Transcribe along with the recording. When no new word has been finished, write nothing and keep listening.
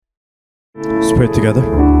Let's pray together.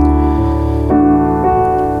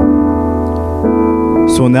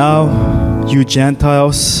 So now, you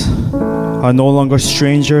Gentiles are no longer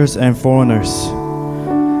strangers and foreigners.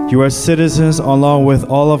 You are citizens along with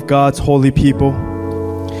all of God's holy people.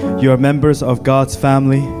 You are members of God's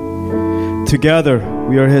family. Together,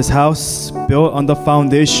 we are His house, built on the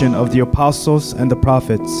foundation of the apostles and the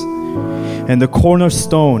prophets. And the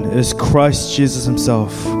cornerstone is Christ Jesus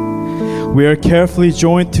Himself. We are carefully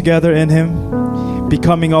joined together in Him,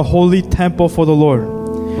 becoming a holy temple for the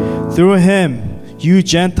Lord. Through Him, you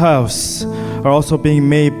Gentiles are also being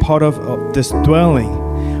made part of this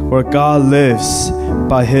dwelling where God lives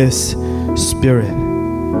by His Spirit.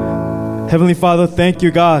 Heavenly Father, thank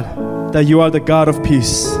you, God, that you are the God of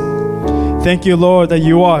peace. Thank you, Lord, that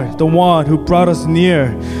you are the one who brought us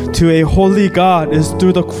near to a holy God. Is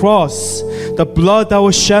through the cross. The blood that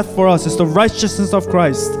was shed for us is the righteousness of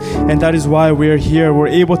Christ. And that is why we are here. We're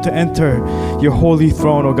able to enter your holy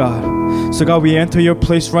throne, oh God. So God, we enter your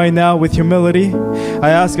place right now with humility. I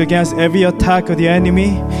ask against every attack of the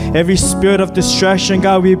enemy, every spirit of distraction,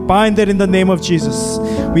 God, we bind it in the name of Jesus.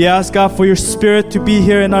 We ask, God, for your Spirit to be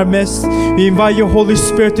here in our midst. We invite your Holy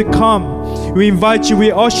Spirit to come. We invite you,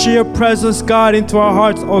 we usher your presence, God, into our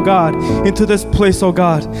hearts, oh God, into this place, oh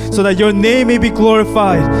God, so that your name may be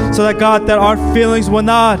glorified, so that, God, that our feelings will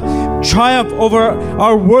not triumph over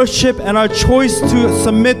our worship and our choice to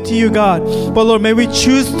submit to you, God. But Lord, may we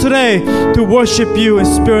choose today to worship you in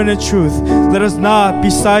spirit and truth. Let us not be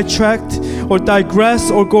sidetracked or digress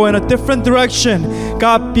or go in a different direction.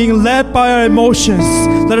 God, being led by our emotions.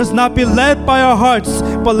 Let us not be led by our hearts,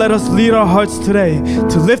 but let us lead our hearts today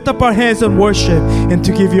to lift up our hands and worship and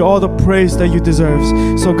to give you all the praise that you deserve.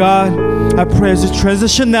 So God, I pray as you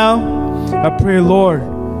transition now, I pray, Lord,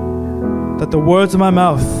 that the words of my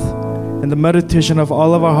mouth and the meditation of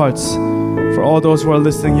all of our hearts for all those who are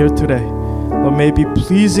listening here today, Lord, may be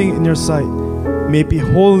pleasing in your sight, may be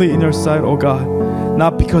holy in your sight, oh God,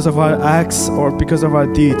 not because of our acts or because of our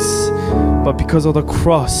deeds, but because of the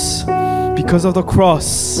cross. Because of the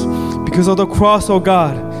cross, oh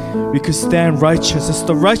God, we could stand righteous. It's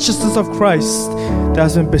the righteousness of Christ that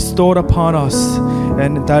has been bestowed upon us,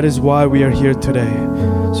 and that is why we are here today.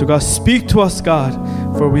 So God, speak to us, God,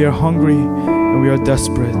 for we are hungry and we are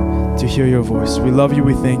desperate to hear your voice. We love you,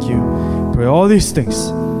 we thank you. Pray all these things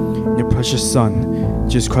in your precious Son,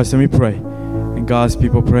 Jesus Christ, and we pray. And God's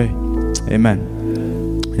people pray, amen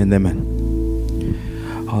and amen.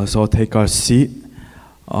 Let's all take our seat.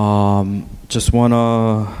 Just want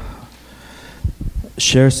to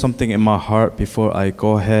share something in my heart before I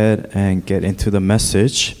go ahead and get into the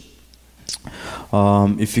message.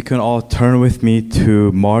 If you can all turn with me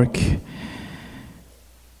to Mark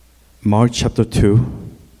chapter 2.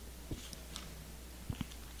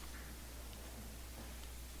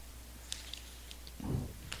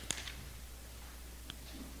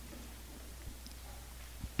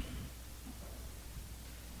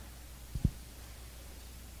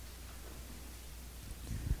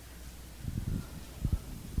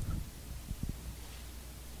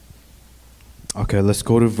 Okay, let's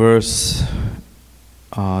go to verse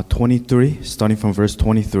 23, starting from verse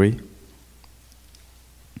 23.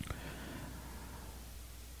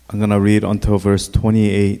 I'm going to read until verse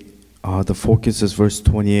 28. The focus is verse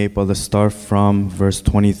 28, but let's start from verse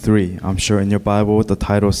 23. I'm sure in your Bible the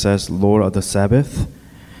title says Lord of the Sabbath.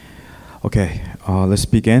 Okay, let's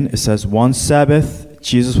begin. It says, one Sabbath,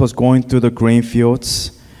 Jesus was going through the grain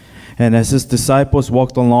fields, and as his disciples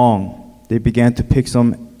walked along, they began to pick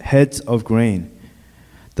some heads of grain.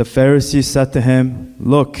 The Pharisees said to him,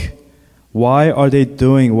 look, why are they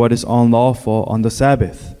doing what is unlawful on the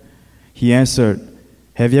Sabbath? He answered,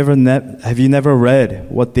 have you never read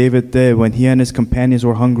what David did when he and his companions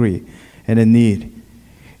were hungry and in need?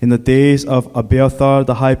 In the days of Abiathar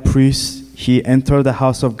the high priest, he entered the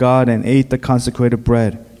house of God and ate the consecrated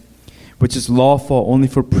bread, which is lawful only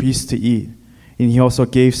for priests to eat. And he also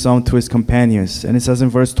gave some to his companions. And it says in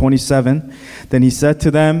verse 27, then he said to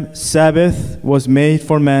them, Sabbath was made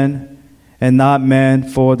for men, and not man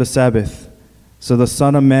for the Sabbath. So the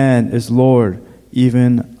Son of Man is Lord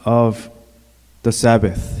even of the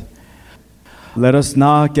Sabbath. Let us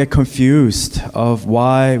not get confused of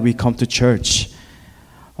why we come to church.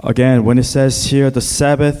 Again, when it says here, the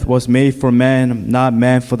Sabbath was made for man, not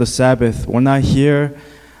man for the Sabbath, we're not here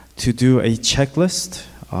to do a checklist.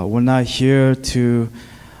 We're not here to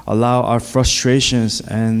allow our frustrations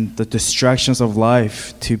and the distractions of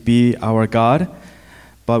life to be our God,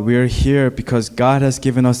 but we're here because God has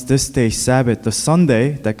given us this day, Sabbath, the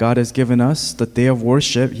Sunday that God has given us, the day of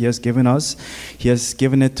worship He has given us. He has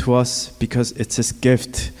given it to us because it's His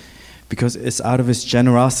gift, because it's out of His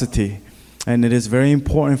generosity. And it is very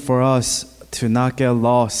important for us to not get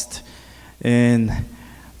lost in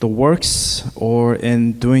the works or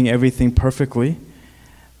in doing everything perfectly.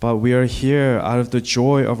 But we are here out of the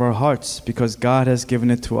joy of our hearts because God has given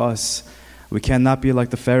it to us. We cannot be like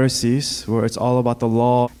the Pharisees where it's all about the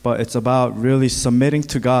law, but it's about really submitting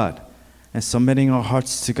to God and submitting our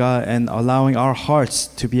hearts to God and allowing our hearts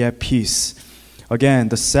to be at peace. Again,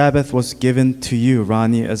 the Sabbath was given to you,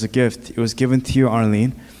 Ronnie, as a gift. It was given to you,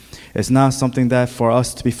 Arlene. It's not something that for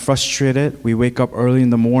us to be frustrated. We wake up early in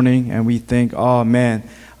the morning and we think, oh man,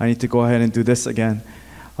 I need to go ahead and do this again.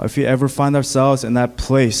 If we ever find ourselves in that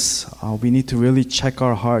place, we need to really check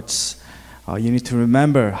our hearts. You need to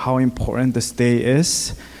remember how important this day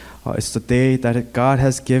is. It's the day that God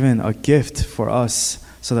has given a gift for us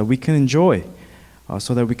so that we can enjoy,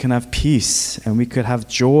 so that we can have peace and we could have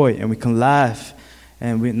joy and we can laugh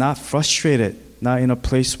and we're not frustrated, not in a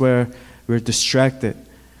place where we're distracted.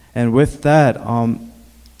 And with that, I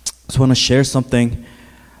just want to share something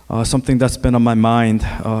that's been on my mind,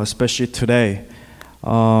 especially today.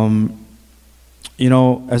 As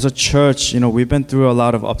a church, we've been through a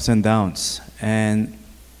lot of ups and downs. And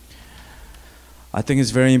I think it's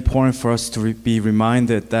very important for us to be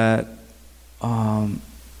reminded that the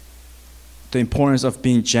importance of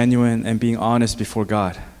being genuine and being honest before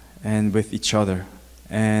God and with each other.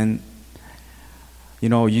 And,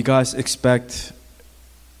 you guys expect...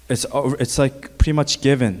 It's like pretty much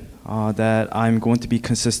given that I'm going to be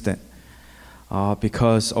consistent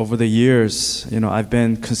because over the years, I've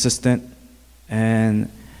been consistent,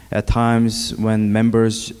 and at times when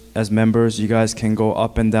as members, you guys can go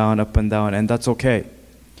up and down, and that's okay.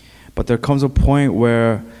 But there comes a point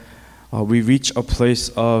where we reach a place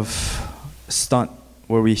of stunt,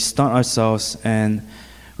 where we stunt ourselves and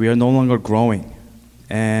we are no longer growing.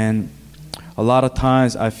 And a lot of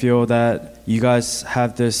times I feel that you guys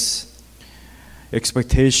have this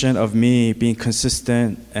expectation of me being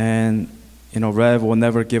consistent and, Rev will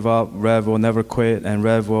never give up, Rev will never quit, and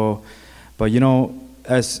Rev will... But,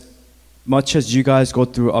 as much as you guys go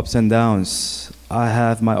through ups and downs, I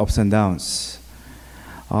have my ups and downs.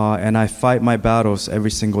 And I fight my battles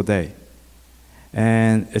every single day.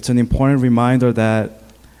 And it's an important reminder that,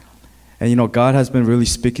 and God has been really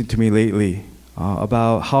speaking to me lately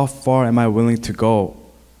about how far am I willing to go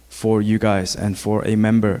for you guys and for a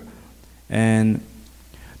member. And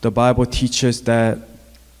the Bible teaches that,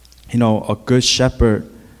 a good shepherd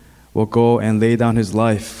will go and lay down his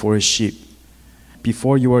life for his sheep.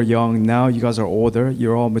 Before you were young, now you guys are older,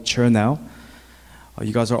 you're all mature now.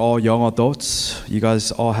 You guys are all young adults, you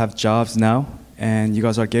guys all have jobs now, and you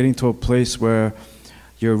guys are getting to a place where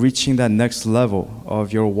you're reaching that next level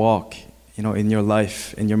of your walk, in your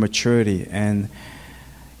life, in your maturity. And,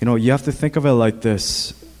 you have to think of it like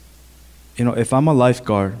this. If I'm a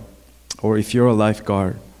lifeguard, or if you're a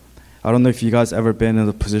lifeguard, I don't know if you guys ever been in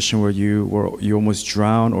a position where you almost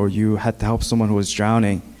drowned or you had to help someone who was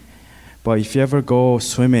drowning. But if you ever go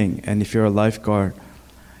swimming and if you're a lifeguard,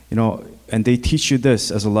 and they teach you this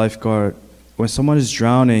as a lifeguard, when someone is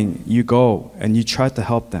drowning, you go and you try to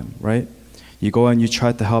help them, right? You go and you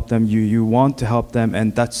try to help them, you want to help them,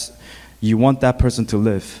 and you want that person to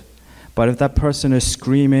live. But if that person is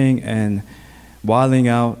screaming and wilding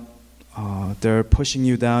out, they're pushing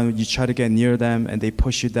you down, you try to get near them and they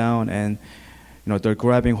push you down, and they're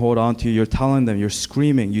grabbing hold onto you, you're telling them, you're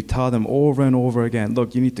screaming, you tell them over and over again,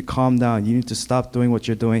 look, you need to calm down, you need to stop doing what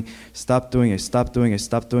you're doing, stop doing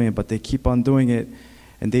it, but they keep on doing it,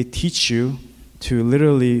 and they teach you to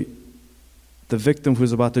literally, the victim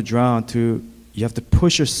who's about to drown, you have to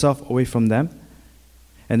push yourself away from them,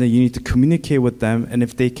 and then you need to communicate with them, and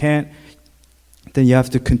if they can't, then you have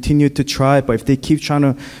to continue to try. But if they keep trying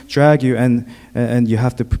to drag you, and you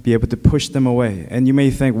have to be able to push them away. And you may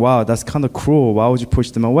think, wow, that's kind of cruel. Why would you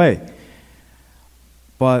push them away?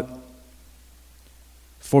 But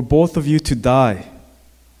for both of you to die,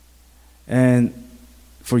 and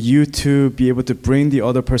for you to be able to bring the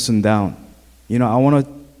other person down, I want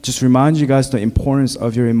to just remind you guys the importance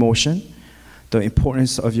of your emotion, the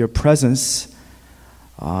importance of your presence.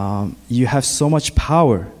 You have so much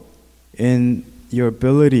power in your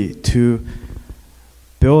ability to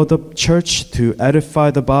build a church, to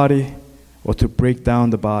edify the body, or to break down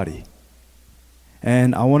the body.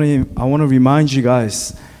 And I want to remind you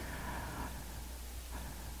guys,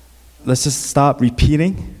 let's just stop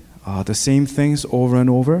repeating the same things over and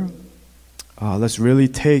over. Let's really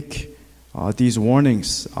take these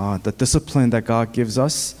warnings, the discipline that God gives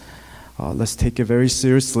us. Let's take it very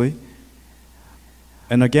seriously.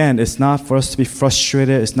 And again, it's not for us to be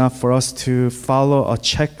frustrated. It's not for us to follow a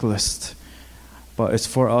checklist. but it's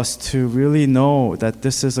for us to really know that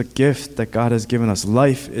this is a gift that God has given us.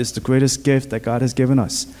 Life is the greatest gift that God has given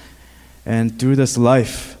us. And through this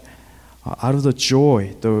life, out of the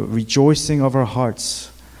joy, the rejoicing of our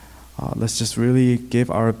hearts, let's just really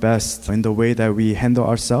give our best in the way that we handle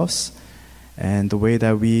ourselves and the way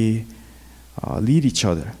that we lead each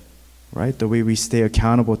other, right? The way we stay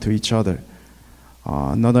accountable to each other.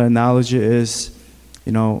 Another analogy is,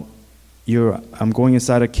 I'm going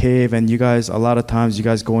inside a cave, and a lot of times you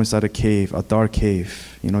guys go inside a cave, a dark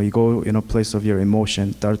cave. You go in a place of your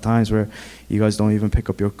emotion. There are times where you guys don't even pick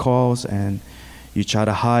up your calls, and you try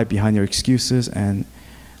to hide behind your excuses, and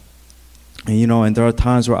there are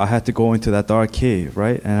times where I had to go into that dark cave,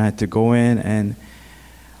 right? And I had to go in, and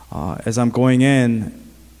as I'm going in,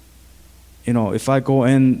 if I go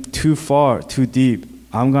in too far, too deep,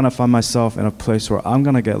 I'm going to find myself in a place where I'm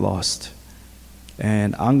going to get lost.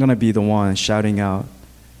 And I'm going to be the one shouting out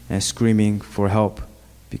and screaming for help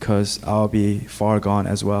because I'll be far gone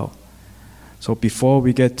as well. So before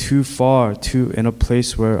we get too far in a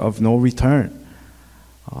place of no return,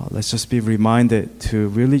 let's just be reminded to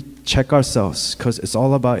really check ourselves, because it's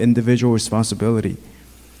all about individual responsibility.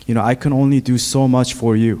 I can only do so much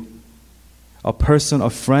for you. A person, a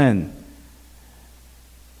friend,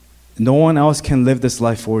 no one else can live this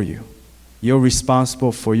life for you. You're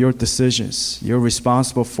responsible for your decisions. You're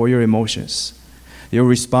responsible for your emotions. You're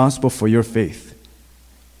responsible for your faith.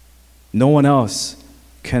 No one else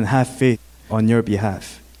can have faith on your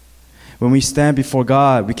behalf. When we stand before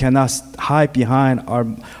God, we cannot hide behind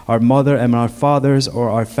our mother and our fathers or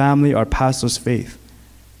our family, our pastor's faith.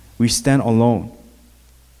 We stand alone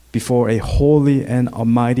before a holy and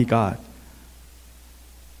almighty God.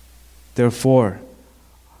 Therefore,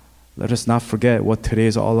 let us not forget what today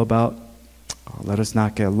is all about. Let us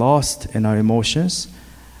not get lost in our emotions.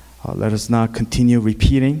 Let us not continue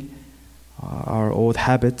repeating our old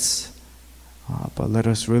habits. But let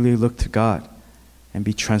us really look to God and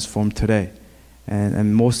be transformed today.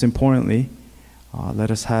 And most importantly, let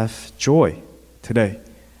us have joy today.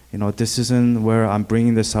 This isn't where I'm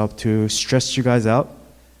bringing this up to stress you guys out.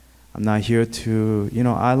 I'm not here to,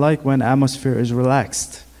 I like when atmosphere is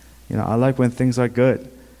relaxed. I like when things are good.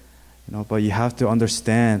 But you have to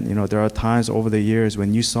understand, there are times over the years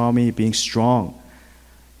when you saw me being strong,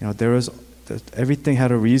 everything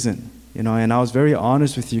had a reason, and I was very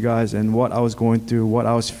honest with you guys and what I was going through, what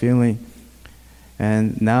I was feeling.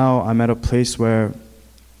 And now I'm at a place where,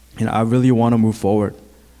 I really want to move forward.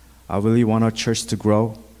 I really want our church to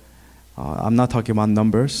grow. I'm not talking about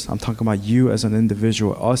numbers. I'm talking about you as an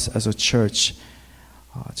individual, us as a church,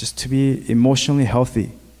 just to be emotionally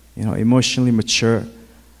healthy, emotionally mature.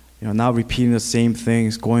 Not repeating the same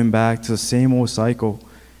things, going back to the same old cycle.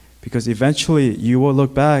 Because eventually you will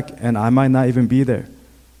look back and I might not even be there.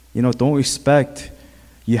 Don't expect.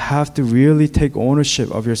 You have to really take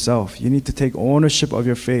ownership of yourself. You need to take ownership of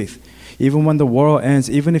your faith. Even when the world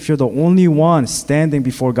ends, even if you're the only one standing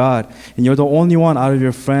before God and you're the only one out of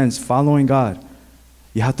your friends following God,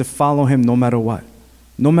 you have to follow Him no matter what.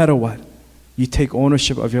 No matter what. You take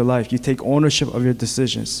ownership of your life. You take ownership of your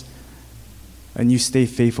decisions. And you stay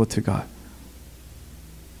faithful to God.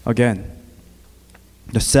 Again,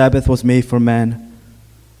 the Sabbath was made for man,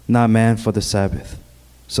 not man for the Sabbath.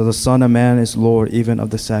 So the Son of Man is Lord even of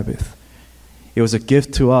the Sabbath. It was a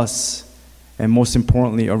gift to us, and most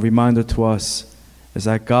importantly, a reminder to us is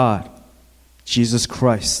that God, Jesus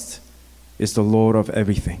Christ, is the Lord of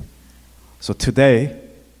everything. So today,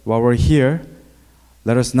 while we're here,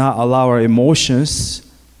 let us not allow our emotions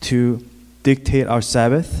to dictate our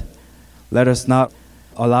Sabbath. Let us not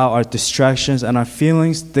allow our distractions and our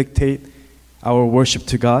feelings dictate our worship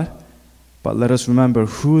to God. But let us remember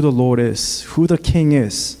who the Lord is, who the King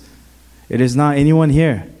is. It is not anyone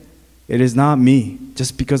here. It is not me.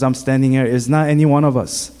 Just because I'm standing here, it is not any one of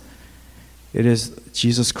us. It is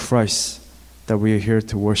Jesus Christ that we are here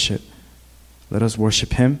to worship. Let us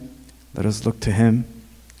worship Him. Let us look to Him.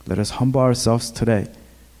 Let us humble ourselves today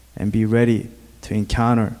and be ready to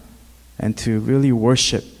encounter and to really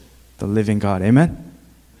worship the living God. Amen?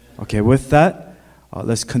 Okay, with that,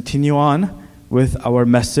 let's continue on with our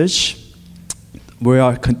message. We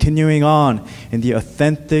are continuing on in the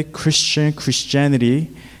Authentic Christianity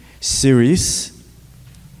series.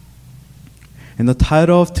 And the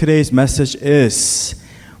title of today's message is,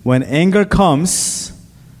 When Anger Comes,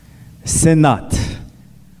 Sin Not.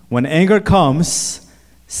 When anger comes,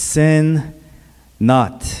 sin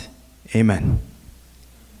not. Amen.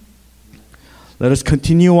 Let us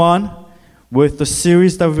continue on with the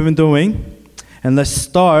series that we've been doing. And let's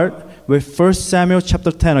start with 1 Samuel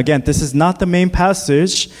chapter 10. Again, this is not the main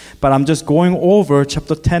passage, but I'm just going over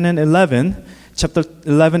chapter 10 and 11 chapter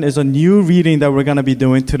 11 is a new reading that we're going to be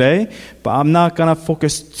doing today, but I'm not going to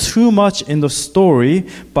focus too much in the story,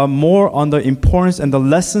 but more on the importance and the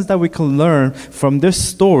lessons that we can learn from this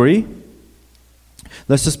story.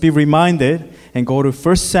 Let's just be reminded and go to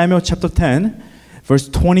 1 Samuel chapter 10, verse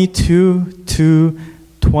 22 to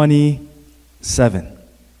 27.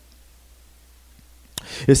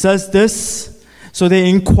 It says this, "So they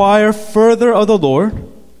inquire further of the Lord,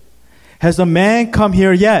 'Has a man come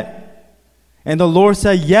here yet?' And the Lord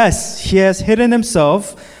said, 'Yes, he has hidden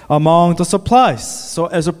himself among the supplies.'" So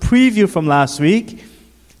as a preview from last week,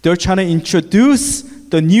 they're trying to introduce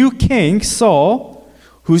the new king, Saul,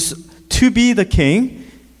 who's to be the king.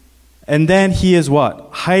 And then he is what?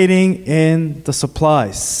 Hiding in the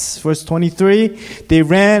supplies. Verse 23, "They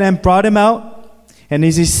ran and brought him out. And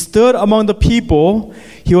as he stood among the people,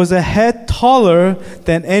 he was a head taller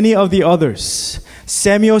than any of the others.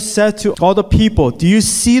 Samuel said to all the people, 'Do you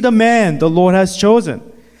see the man the Lord has chosen?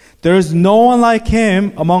 There is no one like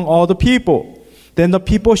him among all the people.' Then the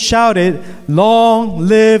people shouted, 'Long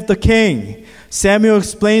live the king!' Samuel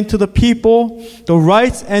explained to the people the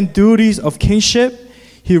rights and duties of kingship.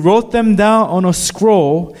 He wrote them down on a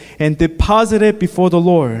scroll and deposited it before the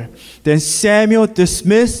Lord. Then Samuel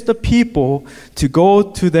dismissed the people to go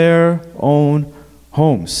to their own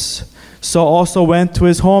homes. Saul also went to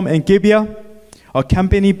his home in Gibeah,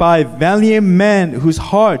 accompanied by valiant men whose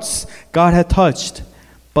hearts God had touched.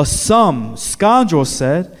 But some scoundrels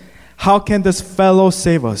said, 'How can this fellow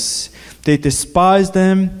save us?' They despised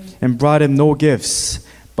him and brought him no gifts.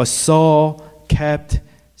 But Saul kept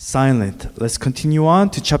silent." Let's continue on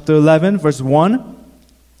to chapter 11, verse 1.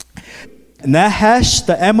 "Nahash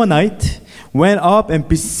the Ammonite went up and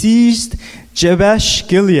besieged Jabesh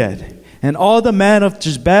Gilead. And all the men of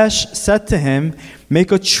Jabesh said to him,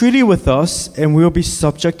 'Make a treaty with us, and we will be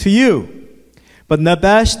subject to you.' But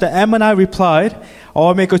Nahash the Ammonite replied, 'I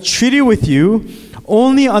will make a treaty with you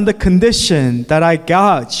only on the condition that I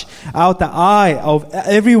gouge out the eye of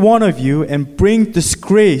every one of you and bring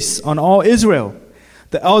disgrace on all Israel.'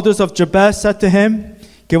 The elders of Jabesh said to him,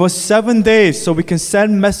 'Give us 7 days so we can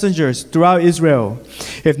send messengers throughout Israel.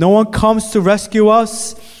 If no one comes to rescue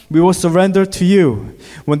us, we will surrender to you.'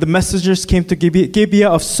 When the messengers came to Gibeah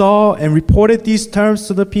of Saul and reported these terms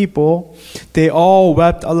to the people, they all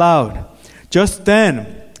wept aloud. Just then,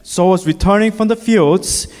 Saul was returning from the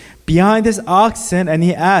fields behind his oxen, and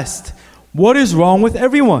he asked, 'What is wrong with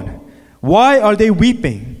everyone? Why are they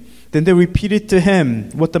weeping?' Then they repeated to him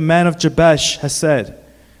what the man of Jabesh had said.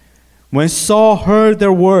 When Saul heard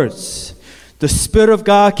their words, the Spirit of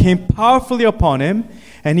God came powerfully upon him,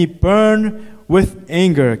 and he burned with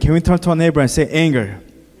anger." Can we turn to our neighbor and say anger?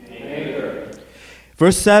 Anger.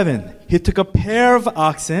 Verse 7, "He took a pair of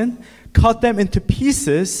oxen, cut them into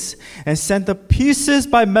pieces, and sent the pieces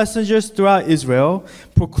by messengers throughout Israel,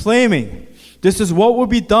 proclaiming, 'This is what will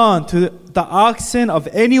be done to the oxen of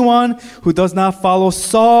anyone who does not follow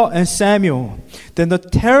Saul and Samuel.' Then the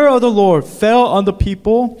terror of the Lord fell on the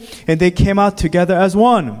people, and they came out together as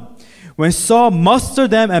one. When Saul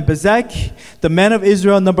mustered them at Bezek, the men of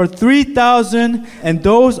Israel numbered 3,000, and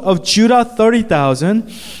those of Judah 30,000.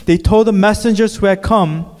 They told the messengers who had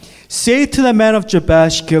come, 'Say to the men of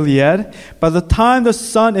Jabesh Gilead, by the time the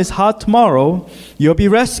sun is hot tomorrow, you'll be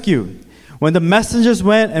rescued.' When the messengers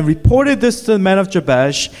went and reported this to the men of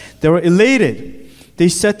Jabesh, they were elated. They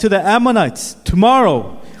said to the Ammonites,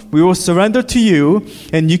 'Tomorrow we will surrender to you,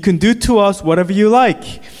 and you can do to us whatever you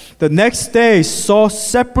like.' The next day, Saul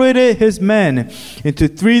separated his men into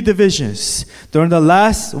 3 divisions. During the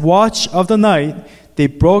last watch of the night, they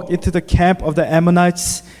broke into the camp of the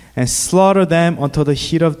Ammonites and slaughtered them until the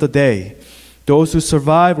heat of the day. Those who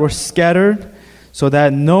survived were scattered, so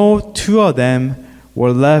that no 2 of them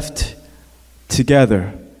were left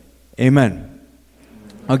together." Amen.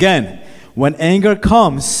 Again, when anger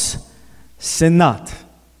comes, sin not.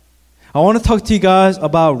 I want to talk to you guys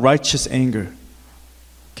about righteous anger.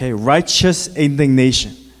 Okay, righteous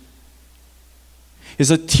indignation. It's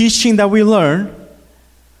a teaching that we learn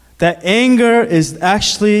that anger is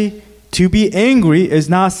actually, to be angry is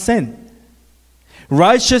not sin.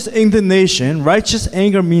 Righteous indignation, righteous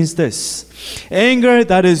anger means this: anger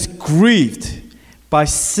that is grieved by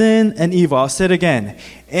sin and evil. I'll say it again.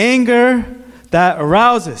 Anger that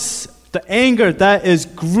arouses, the anger that is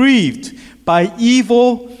grieved by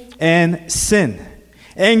evil and sin.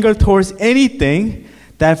 Anger towards anything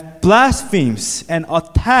that blasphemes and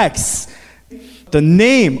attacks the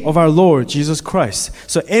name of our Lord Jesus Christ.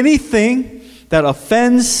 So anything that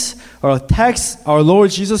offends or attacks our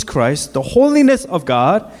Lord Jesus Christ, the holiness of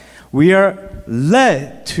God, we are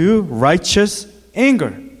led to righteous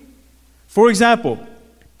anger. For example,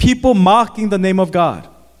 People mocking the name of God.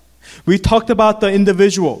 We talked about the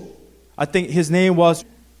individual. I think his name was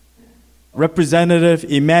Representative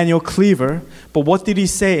Emmanuel Cleaver. But what did he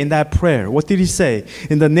say in that prayer? What did he say?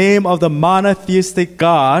 In the name of the monotheistic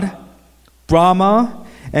God, Brahma,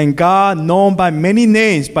 and God known by many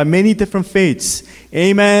names, by many different faiths,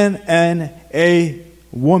 amen and a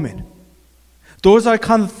woman. Those are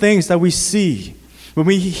kind of things that we see when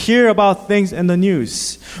we hear about things in the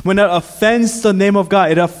news. When it offends the name of God,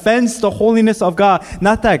 it offends the holiness of God.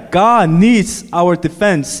 Not that God needs our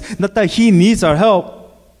defense, not that He needs our help.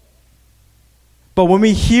 But when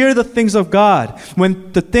we hear the things of God,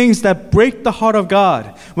 when the things that break the heart of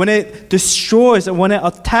God, when it destroys and when it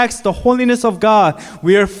attacks the holiness of God,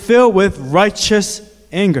 we are filled with righteous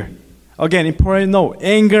anger. Again, important note,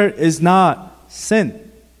 anger is not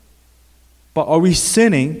sin. But are we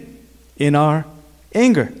sinning in our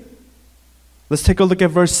anger? Let's take a look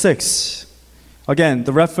at verse 6. Again,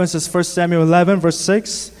 the reference is 1 Samuel 11, verse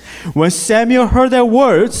 6. When Samuel heard their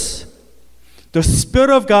words, the Spirit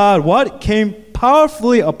of God, what? Came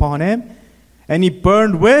powerfully upon him, and he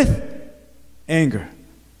burned with anger.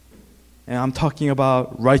 And I'm talking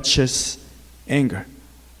about righteous anger.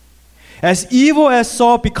 As evil as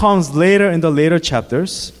Saul becomes later in the later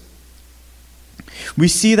chapters, we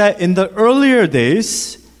see that in the earlier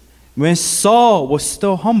days, when Saul was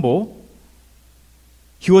still humble,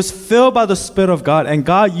 he was filled by the Spirit of God, and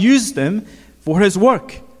God used him for His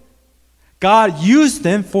work. God used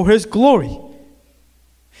him for His glory.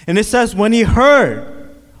 And it says when he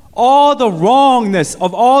heard all the wrongness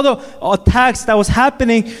of all the attacks that was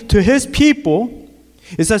happening to his people,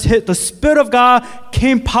 it says the Spirit of God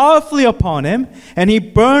came powerfully upon him, and he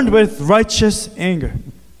burned with righteous anger.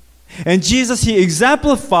 And Jesus, He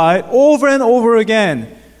exemplified over and over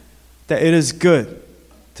again that it is good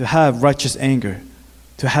to have righteous anger,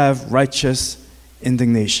 to have righteous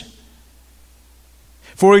indignation.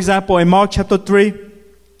 For example, in Mark chapter 3,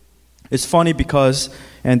 it's funny because,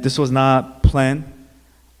 and this was not planned,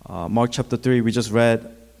 Mark chapter 3, we just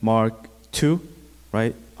read Mark 2,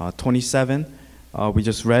 right? 27, we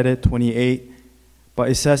just read it, 28. But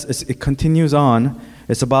it says, it continues on,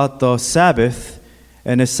 it's about the Sabbath.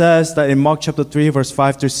 And it says that in Mark chapter 3, verse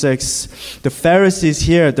 5 through 6, the Pharisees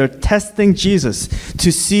here, they're testing Jesus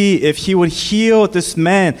to see if He would heal this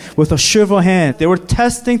man with a shriveled hand. They were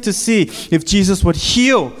testing to see if Jesus would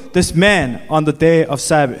heal this man on the day of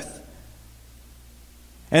Sabbath.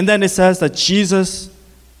 And then it says that Jesus,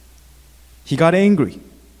 He got angry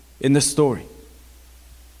in the story.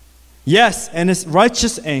 Yes, and His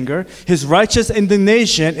righteous anger, His righteous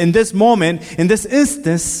indignation in this moment, in this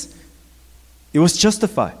instance, it was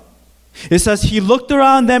justified. It says He looked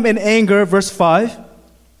around them in anger, verse 5,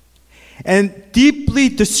 and deeply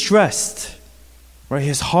distressed. Right?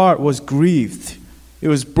 His heart was grieved. It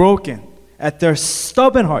was broken at their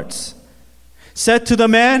stubborn hearts. Said to the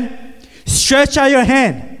man, "Stretch out your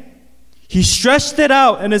hand." He stretched it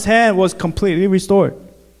out, and his hand was completely restored.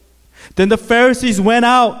 Then the Pharisees went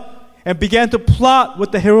out and began to plot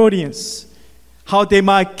with the Herodians how they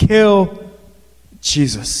might kill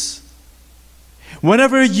Jesus.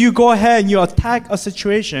 Whenever you go ahead and you attack a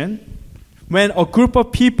situation, when a group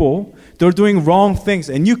of people, they're doing wrong things,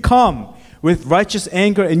 and you come with righteous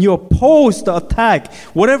anger and you oppose the attack,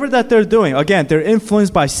 whatever that they're doing, again, they're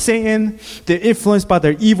influenced by Satan, they're influenced by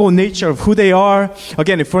their evil nature of who they are.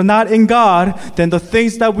 Again, if we're not in God, then the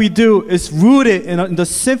things that we do is rooted in the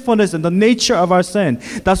sinfulness and the nature of our sin.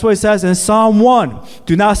 That's what it says in Psalm 1,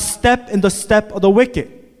 do not step in the step of the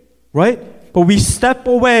wicked, right? But we step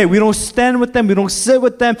away. We don't stand with them. We don't sit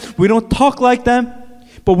with them. We don't talk like them.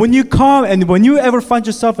 But when you come and when you ever find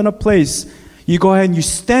yourself in a place, you go ahead and you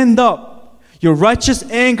stand up. Your righteous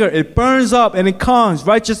anger, it burns up and it comes.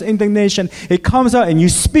 Righteous indignation, it comes out and you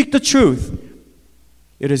speak the truth.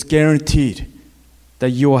 It is guaranteed that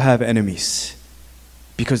you will have enemies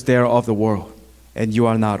because they are of the world and you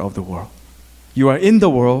are not of the world. You are in the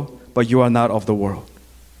world, but you are not of the world.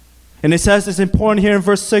 And it says, it's important here in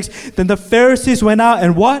verse 6, then the Pharisees went out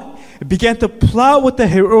and what? Began to plot with the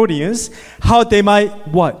Herodians how they might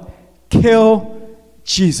what? Kill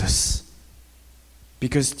Jesus.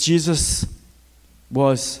 Because Jesus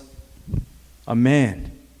was a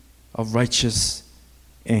man of righteous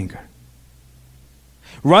anger.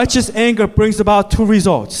 Righteous anger brings about two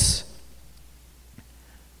results.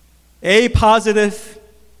 A, positive,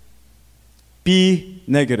 B,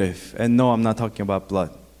 negative. And no, I'm not talking about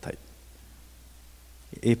blood.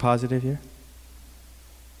 A positive here?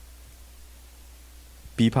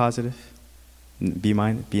 B positive? B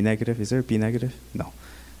minus? B negative? Is there a B negative? No.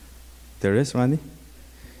 There is, Randy?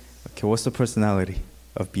 Okay, what's the personality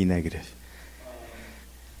of B negative?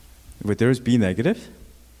 Would theirs be negative?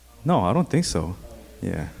 No, I don't think so.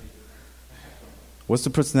 Yeah. What's the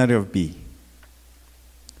personality of B?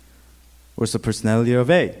 What's the personality of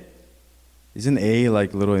A? Isn't A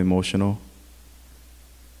like a little emotional?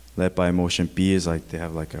 Led by emotion. B is like they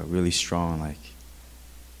have like a really strong like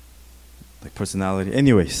personality.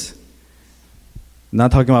 Anyways,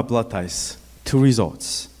 not talking about blood ties. Two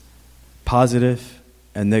results, positive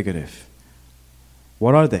and negative.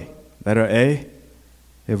 What are they? Letter A,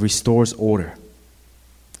 it restores order.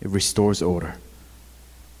 It restores order.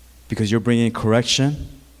 Because you're bringing correction,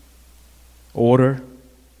 order,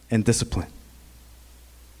 and discipline.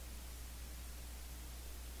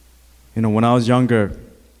 You know, when I was younger,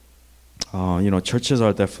 churches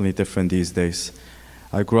are definitely different these days.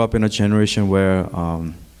 I grew up in a generation where,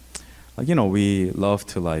 we love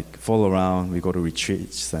to fool around. We go to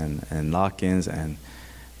retreats and lock-ins, and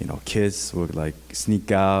kids would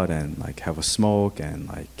sneak out and have a smoke,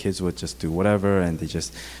 and kids would just do whatever, and they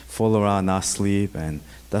just fool around, not sleep, and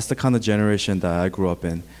that's the kind of generation that I grew up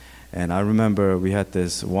in. And I remember we had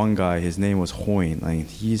this one guy, his name was Hoyne.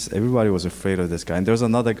 Everybody was afraid of this guy. And there was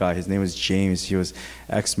another guy, his name was James. He was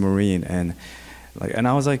ex-Marine, and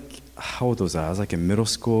I was how old was I? I was in middle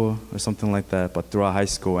school or something like that, but throughout high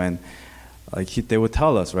school, and they would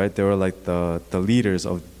tell us, right? They were the leaders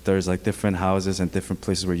of, there's different houses and different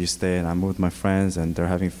places where you stay, and I'm with my friends and they're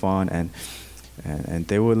having fun, and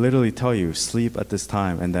they would literally tell you, sleep at this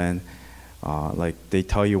time, and then they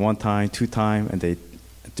tell you one time, two time, and they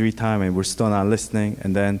 3 times, and we're still not listening.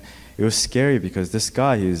 And then it was scary because this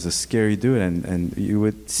guy, he's a scary dude, and you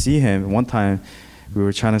would see him. One time we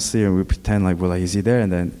were trying to sleep, and we pretend we're is he there?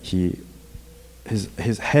 And then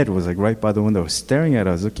his head was right by the window, staring at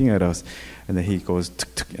us, looking at us. And then he goes,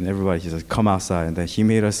 tuk, tuk, and everybody, he says, come outside. And then he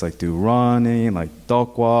made us do running,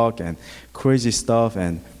 dog walk, and crazy stuff.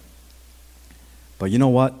 But you know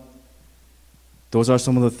what? Those are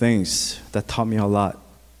some of the things that taught me a lot,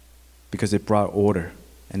 because it brought order,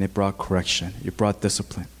 and it brought correction. It brought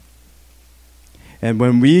discipline. And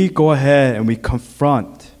when we go ahead and we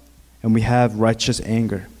confront and we have righteous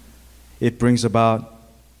anger, it brings about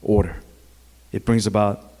order. It brings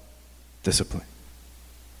about discipline.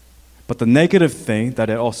 But the negative thing that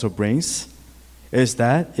it also brings is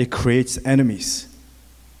that it creates enemies.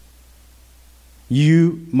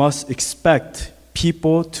 You must expect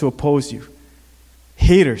people to oppose you,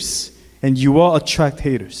 haters, and you will attract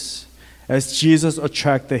haters, as Jesus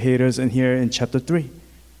attracted the haters in here in chapter 3.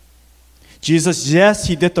 Jesus, yes,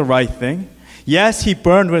 he did the right thing. Yes, he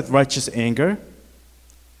burned with righteous anger.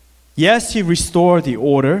 Yes, he restored the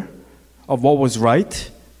order of what was right.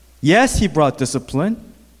 Yes, he brought discipline.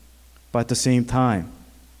 But at the same time,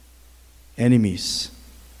 enemies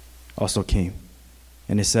also came.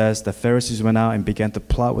 And it says the Pharisees went out and began to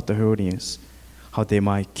plot with the Herodians how they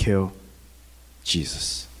might kill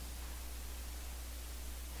Jesus.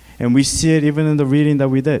 And we see it even in the reading that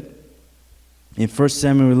we did. In 1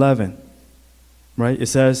 Samuel 11, right? It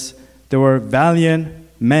says there were valiant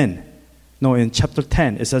men. No, in chapter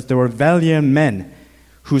 10, it says there were valiant men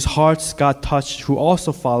whose hearts got touched, who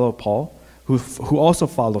also followed Paul, who also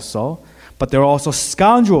followed Saul. But there were also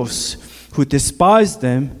scoundrels who despised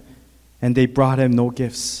them, and they brought him no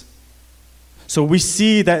gifts. So we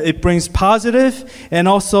see that it brings positive and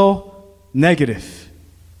also negative.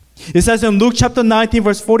 It says in Luke chapter 19,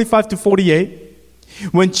 verse 45 to 48,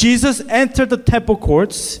 when Jesus entered the temple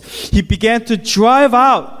courts, he began to drive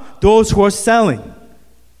out those who were selling.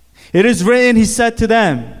 It is written, he said to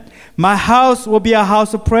them, my house will be a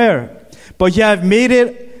house of prayer, but you have made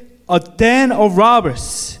it a den of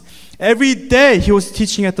robbers. Every day he was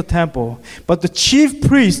teaching at the temple. But the chief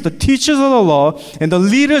priests, the teachers of the law, and the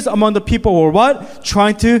leaders among the people were what?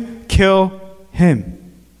 Trying to kill him.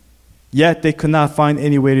 Yet they could not find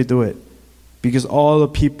any way to do it, because all the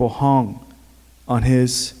people hung on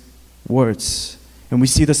his words. And we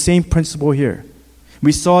see the same principle here.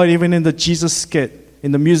 We saw it even in the Jesus skit,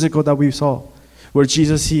 in the musical that we saw, where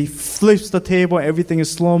Jesus, he flips the table, everything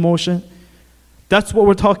is slow motion. That's what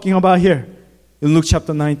we're talking about here in Luke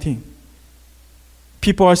chapter 19.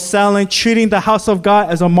 People are selling, treating the house of God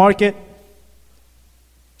as a market,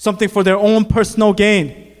 something for their own personal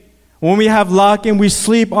gain. When we have lock-in, we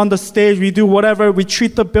sleep on the stage, we do whatever, we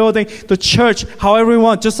treat the building, the church, however we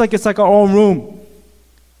want, just like it's like our own room.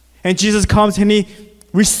 And Jesus comes and he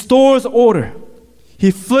restores order. He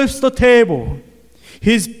flips the table.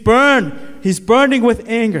 He's burning with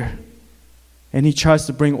anger. And he tries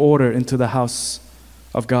to bring order into the house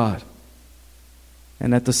of God.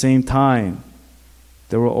 And at the same time,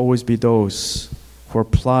 there will always be those who are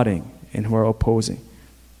plotting and who are opposing.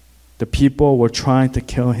 The people were trying to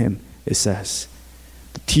kill him, it says.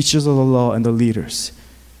 teachers of the law and the leaders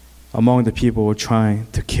among the people were trying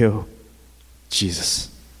to kill Jesus.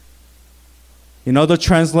 In other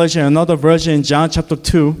translation, another version in John chapter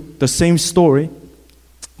 2, the same story,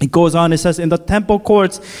 it goes on, it says, in the temple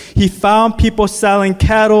courts, he found people selling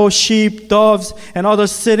cattle, sheep, doves, and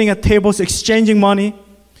others sitting at tables exchanging money.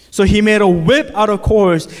 So he made a whip out of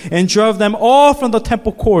cords and drove them all from the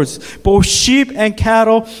temple courts, both sheep and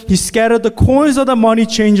cattle. He scattered the coins of the money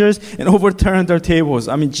changers and overturned their tables.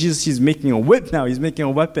 I mean, Jesus, he's making a whip now. He's making a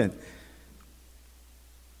weapon.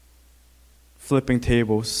 Flipping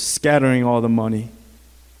tables, scattering all the money.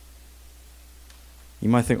 You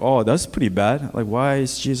might think, oh, that's pretty bad. Like, why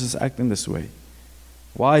is Jesus acting this way?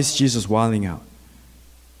 Why is Jesus wilding out?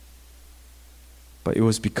 But it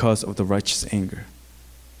was because of the righteous anger,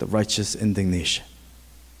 the righteous indignation.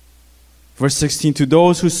 Verse 16, to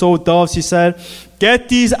those who sold doves, he said, get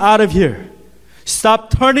these out of here. Stop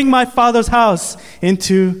turning my Father's house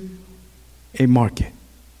into a market.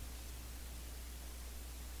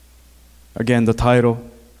 Again, the title,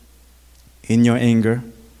 in your anger,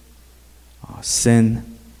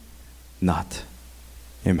 sin not.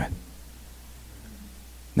 Amen.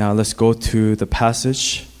 Now let's go to the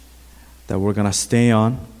passage that we're going to stay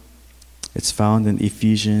on. It's found in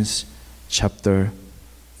Ephesians chapter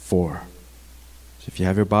 4. So if you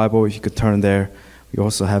have your Bible, if you could turn there. We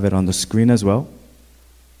also have it on the screen as well.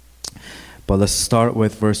 But let's start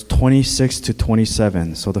with verse 26 to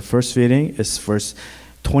 27. So the first reading is verse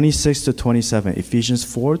 26 to 27. Ephesians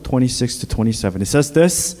 4, 26 to 27. It says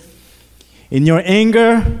this, in your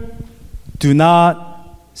anger, do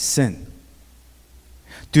not sin.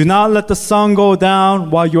 Do not let the sun go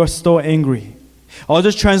down while you are still angry.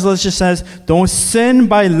 Other translation says, don't sin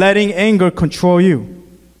by letting anger control you.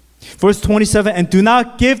 Verse 27, and do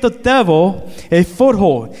not give the devil a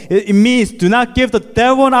foothold. It means do not give the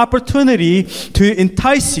devil an opportunity to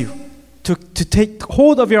entice you, to take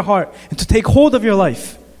hold of your heart, and to take hold of your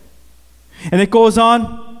life. And it goes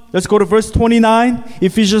on. Let's go to verse 29.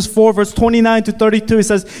 Ephesians 4, verse 29 to 32. It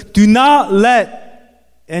says, do not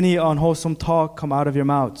let any unwholesome talk come out of your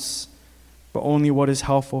mouths, but only what is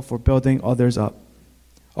helpful for building others up,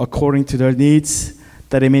 according to their needs,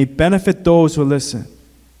 that it may benefit those who listen.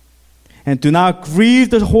 And do not grieve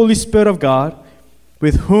the Holy Spirit of God,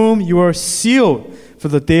 with whom you are sealed for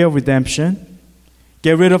the day of redemption.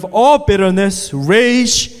 Get rid of all bitterness,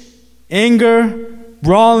 rage, anger,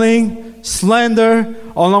 brawling, slander,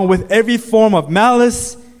 along with every form of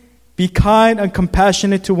malice. Be kind and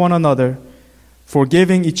compassionate to one another,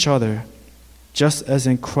 forgiving each other, just as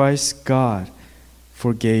in Christ God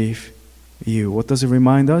forgave you. What does it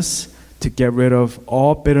remind us? To get rid of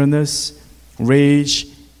all bitterness, rage,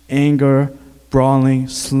 anger, brawling,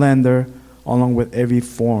 slander, along with every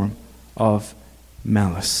form of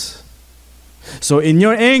malice. So in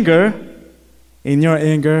your anger,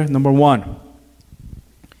 number one,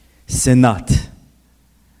 sin not.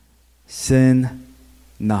 Sin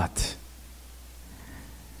not.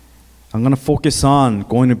 I'm going to focus on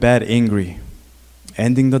going to bed angry,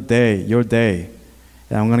 ending the day, your day.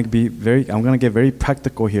 And I'm going to get very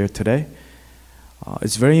practical here today.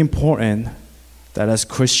 It's very important that as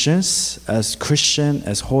Christians,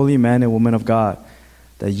 as holy men and women of God,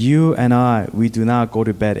 that you and I, we do not go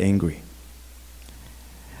to bed angry.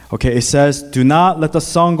 Okay, it says, do not let the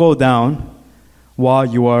sun go down while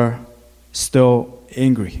you are still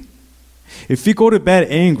angry. If we go to bed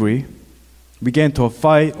angry, we get into a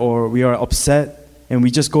fight or we are upset and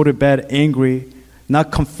we just go to bed angry,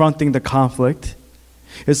 not confronting the conflict.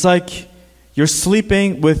 It's like you're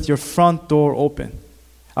sleeping with your front door open.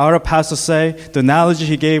 I heard a pastor say, the analogy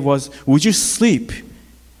he gave was, would you sleep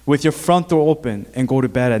with your front door open and go to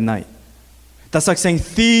bed at night? That's like saying,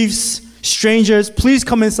 thieves, strangers, please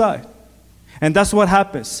come inside. And that's what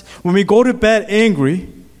happens. When we go to bed angry,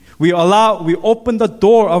 we open the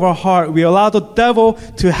door of our heart. We allow the devil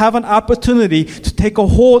to have an opportunity to take a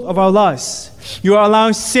hold of our lives. You are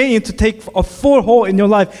allowing Satan to take a full hold in your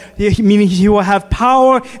life, meaning he will have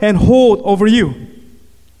power and hold over you.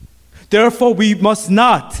 Therefore, we must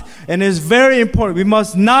not, and it is very important, we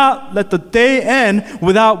must not let the day end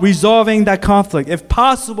without resolving that conflict. If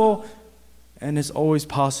possible, and it's always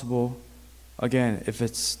possible, again, if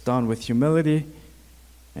it's done with humility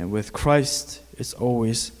and with Christ, it's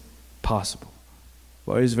always possible.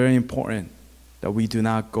 But it is very important that we do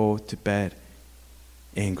not go to bed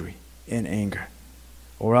angry, in anger,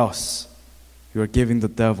 or else you are giving the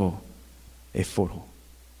devil a foothold.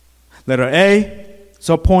 Letter A.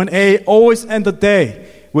 So point A, always end the day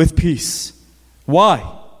with peace. Why?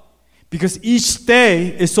 Because each day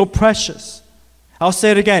is so precious. I'll say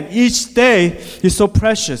it again. Each day is so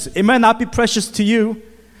precious. It might not be precious to you,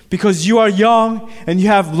 because you are young and you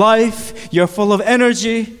have life, you're full of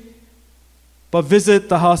energy. But visit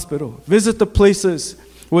the hospital, visit the places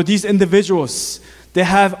where these individuals, they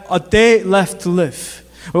have a day left to live.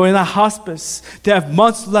 Or in a hospice, they have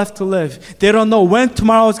months left to live. They don't know what's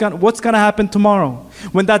going to happen tomorrow.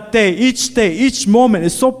 When that day, each moment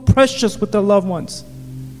is so precious with their loved ones.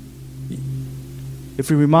 If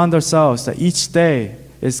we remind ourselves that each day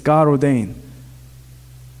is God ordained,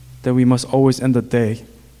 then we must always end the day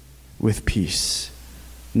with peace,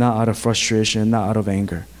 not out of frustration, not out of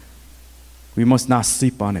anger. We must not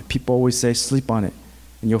sleep on it. People always say, sleep on it,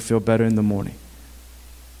 and you'll feel better in the morning.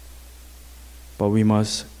 But we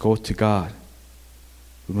must go to God.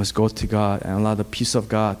 We must go to God and allow the peace of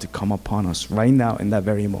God to come upon us right now in that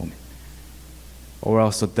very moment. Or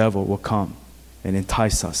else the devil will come and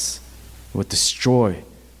entice us. It will destroy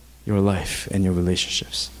your life and your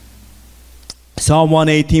relationships. Psalm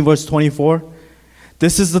 118 verse 24.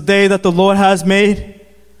 This is the day that the Lord has made.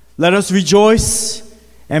 Let us rejoice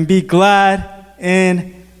and be glad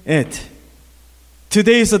in it.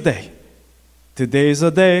 Today is the day. Today is the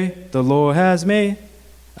day the Lord has made.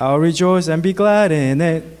 I'll rejoice and be glad in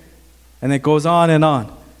it. And it goes on and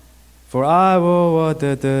on. For I will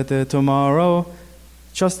tomorrow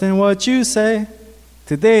trust in what you say.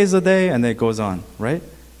 Today is the day, and it goes on, right?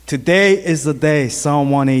 Today is the day, Psalm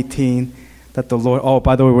 118, that the Lord, oh,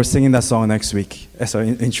 by the way, we're singing that song next week. Sorry,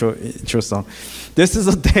 intro song. This is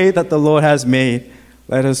the day that the Lord has made.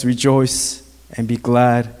 Let us rejoice and be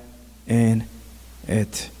glad in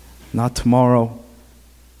it. Not tomorrow.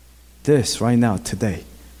 This, right now, today.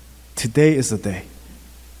 Today is the day.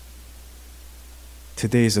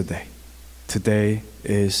 Today is the day. Today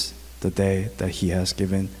is the day that He has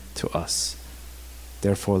given to us.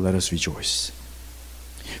 Therefore, let us rejoice.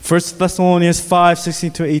 1 Thessalonians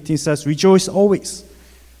 5:16-18 says, rejoice always.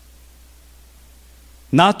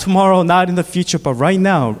 Not tomorrow, not in the future, but right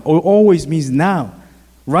now. Always means now.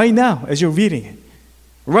 Right now, as you're reading it.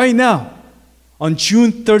 Right now. On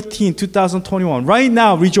June 13, 2021. Right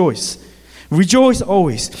now, rejoice. Rejoice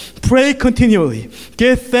always. Pray continually.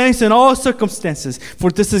 Give thanks in all circumstances, for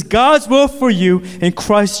this is God's will for you in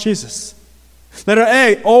Christ Jesus. Letter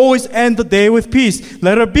A, always end the day with peace.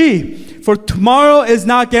 Letter B, for tomorrow is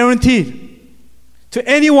not guaranteed to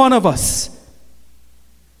any one of us.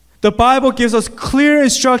 The Bible gives us clear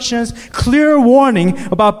instructions, clear warning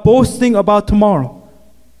about boasting about tomorrow.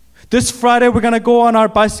 This Friday, we're going to go on our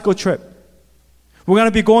bicycle trip. We're going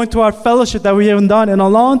to be going to our fellowship that we haven't done in a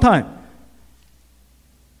long time.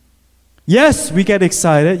 Yes, we get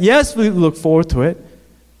excited. Yes, we look forward to it.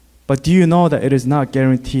 But do you know that it is not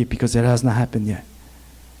guaranteed because it has not happened yet?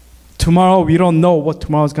 Tomorrow, we don't know what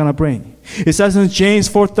tomorrow is going to bring. It says in James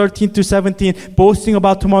 4:13-17, boasting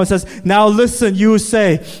about tomorrow, it says, now listen, you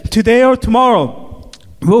say, today or tomorrow,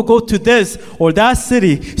 we'll go to this or that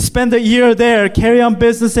city, spend a year there, carry on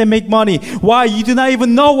business and make money. Why? You do not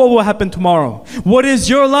even know what will happen tomorrow. What is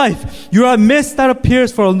your life? You are a mist that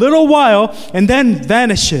appears for a little while and then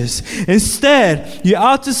vanishes. Instead, you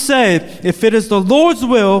ought to say, if it is the Lord's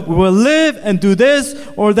will, we will live and do this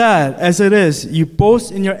or that. As it is, you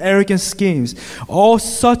boast in your arrogant schemes. All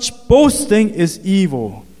such boasting is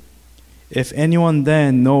evil. If anyone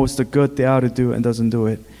then knows the good they ought to do and doesn't do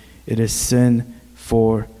it, it is sin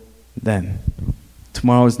for them.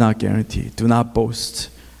 Tomorrow is not guaranteed. Do not boast.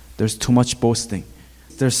 There's too much boasting.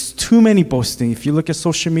 There's too many boasting. If you look at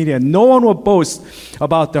social media, no one will boast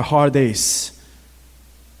about their hard days.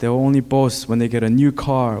 They'll only boast when they get a new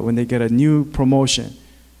car, when they get a new promotion.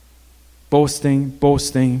 Boasting,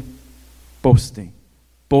 boasting, boasting.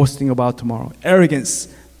 Boasting about tomorrow. Arrogance,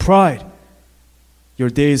 pride. Your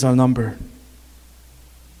days are numbered.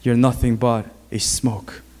 You're nothing but a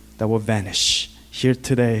smoke that will vanish. Here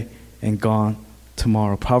today and gone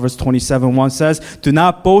tomorrow. Proverbs 27:1 says, do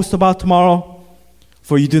not boast about tomorrow,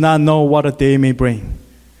 for you do not know what a day may bring.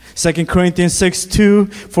 2 Corinthians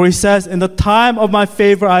 6:2, for he says, in the time of my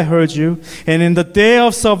favor I heard you, and in the day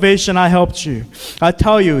of salvation I helped you. I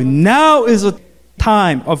tell you, now is a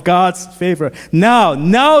time of God's favor. Now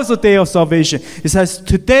is the day of salvation. It says,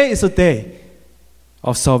 today is the day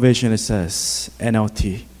of salvation, it says,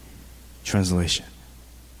 NLT translation.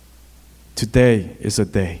 Today is a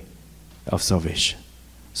day of salvation.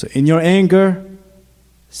 So in your anger,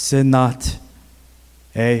 sin not.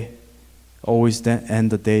 A, always end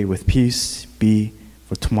the day with peace. B,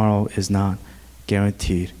 for tomorrow is not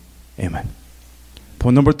guaranteed. Amen.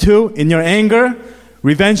 Point number 2, in your anger,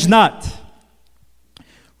 revenge not.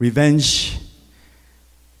 Revenge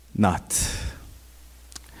not.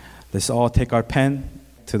 Let's all take our pen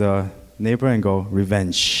to the neighbor and go,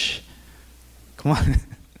 revenge. Come on.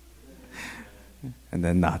 and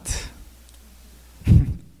then not.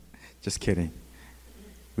 Just kidding.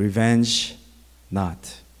 Revenge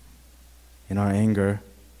not. In our anger,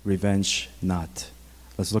 revenge not.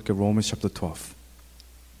 Let's look at Romans chapter 12.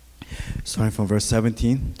 Starting from verse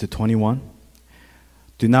 17 to 21.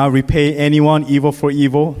 Do not repay anyone evil for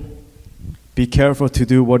evil. Be careful to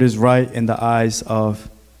do what is right in the eyes of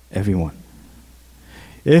everyone.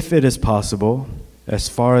 If it is possible, as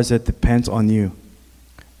far as it depends on you,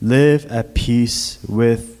 live at peace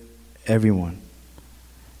with everyone.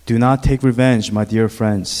 Do not take revenge, my dear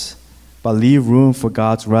friends, but leave room for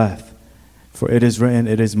God's wrath. For it is written,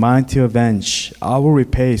 it is mine to avenge. I will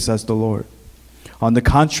repay, says the Lord. On the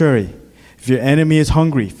contrary, if your enemy is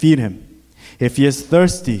hungry, feed him. If he is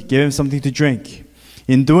thirsty, give him something to drink.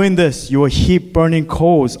 In doing this, you will heap burning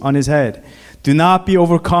coals on his head. Do not be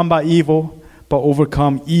overcome by evil, but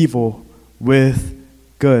overcome evil with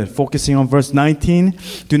good. Focusing on verse 19.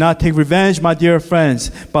 Do not take revenge, my dear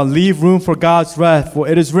friends, but leave room for God's wrath. For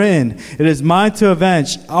it is written, it is mine to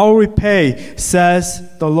avenge. I will repay,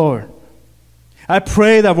 says the Lord. I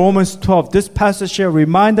pray that Romans 12, this passage here,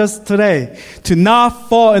 remind us today to not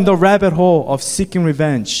fall in the rabbit hole of seeking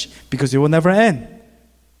revenge, because it will never end.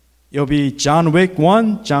 It'll be John Wick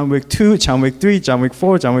 1, John Wick 2, John Wick 3, John Wick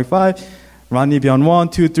 4, John Wick 5, Ronnie Beyond 1,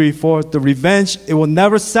 2, 3, 4. The revenge, it will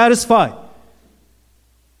never satisfy.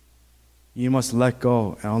 You must let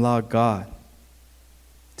go and allow God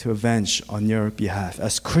to avenge on your behalf.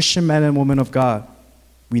 As Christian men and women of God,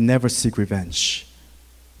 we never seek revenge.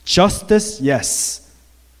 Justice, yes.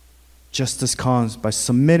 Justice comes by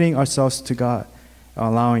submitting ourselves to God and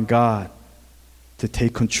allowing God to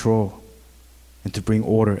take control and to bring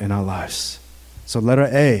order in our lives. So letter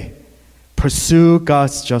A, pursue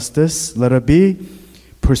God's justice. Letter B,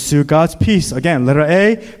 pursue God's peace. Again, letter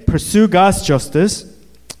A, pursue God's justice.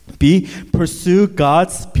 B, pursue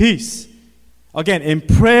God's peace. Again, in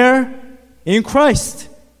prayer, in Christ.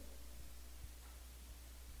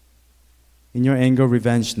 In your anger,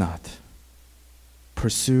 revenge not.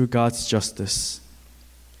 Pursue God's justice.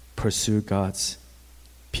 Pursue God's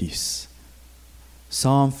peace.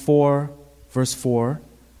 Psalm 4, verse 4.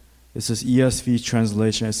 This is ESV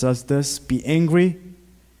translation. It says this, be angry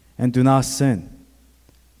and do not sin.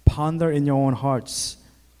 Ponder in your own hearts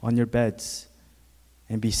on your beds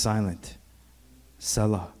and be silent.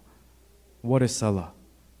 Selah. What is Selah?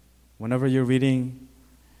 Whenever you're reading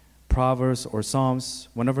Proverbs or Psalms,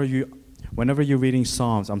 whenever you're reading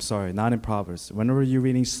Psalms, I'm sorry, not in Proverbs. Whenever you're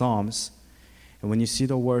reading Psalms, and when you see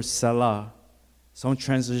the word Selah, some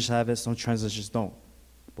translations have it, some translations don't.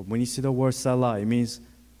 But when you see the word Selah, it means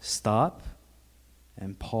stop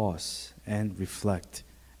and pause and reflect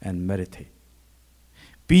and meditate.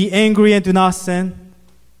 Be angry and do not sin.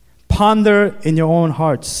 Ponder in your own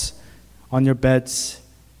hearts on your beds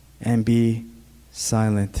and be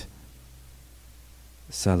silent.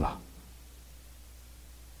 Selah.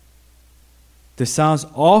 This sounds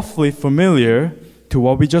awfully familiar to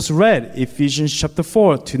what we just read, Ephesians chapter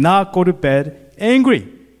 4, to not go to bed angry.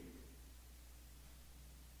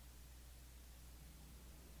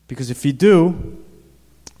 Because if we do,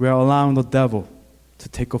 we are allowing the devil to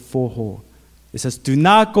take a full hold. It says, do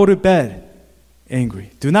not go to bed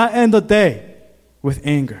angry. Do not end the day with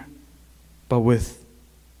anger, but with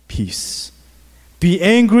peace. Be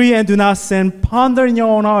angry and do not sin. Ponder in your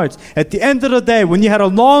own hearts. At the end of the day, when you had a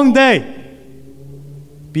long day,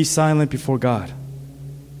 be silent before God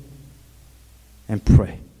and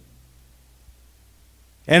pray.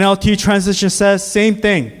 NLT translation says, same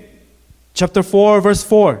thing. Chapter 4, verse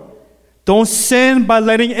 4. Don't sin by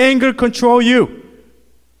letting anger control you.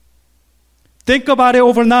 Think about it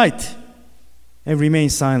overnight and remain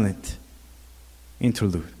silent.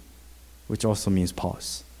 Interlude, which also means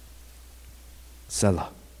pause. Selah.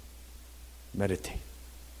 Meditate.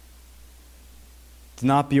 Do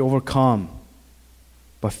not be overcome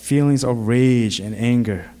by feelings of rage and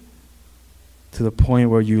anger to the point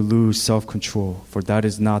where you lose self-control, for that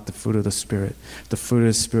is not the fruit of the Spirit. The fruit of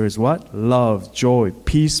the Spirit is what? Love, joy,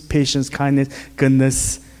 peace, patience, kindness,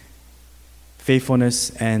 goodness,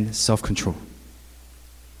 faithfulness, and self-control.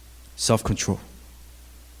 Self-control.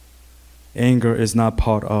 Anger is not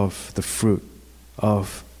part of the fruit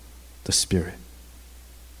of the Spirit.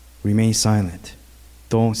 Remain silent.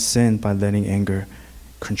 Don't sin by letting anger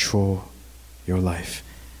control your life.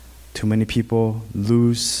 Too many people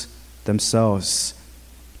lose themselves,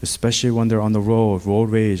 especially when they're on the road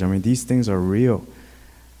rage. I mean, these things are real.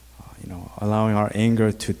 Allowing our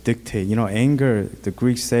anger to dictate. Anger, the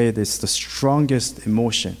Greeks say, is the strongest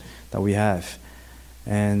emotion that we have.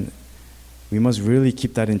 And we must really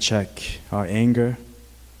keep that in check. Our anger,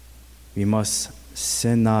 we must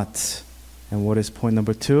sin not And what is point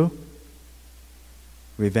number 2?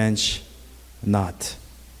 Revenge not.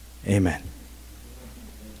 Amen.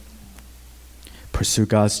 Pursue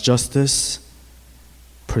God's justice.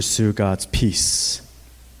 Pursue God's peace.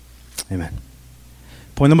 Amen.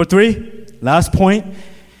 Point number 3, last point.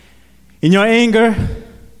 In your anger,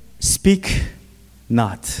 speak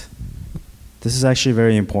not. This is actually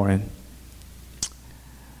very important.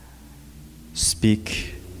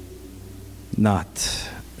 Speak not.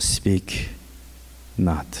 Speak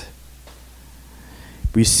not.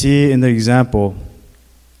 We see in the example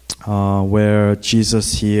where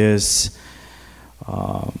Jesus, he is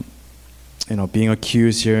being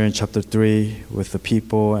accused here in chapter 3 with the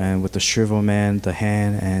people and with the shriveled man, the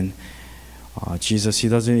hand, and Jesus, he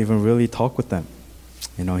doesn't even really talk with them.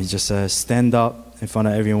 He just says, stand up in front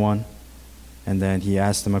of everyone, and then he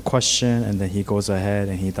asks them a question, and then he goes ahead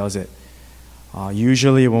and he does it.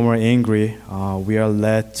 Usually when we're angry, we are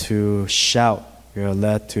led to shout, we are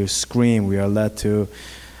led to scream, we are led to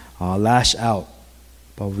lash out.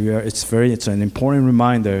 But it's an important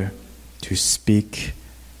reminder to speak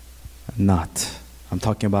not. I'm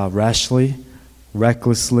talking about rashly,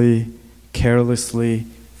 recklessly, carelessly,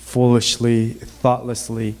 foolishly,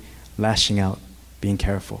 thoughtlessly, lashing out, being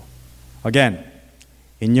careful. Again,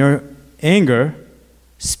 in your anger,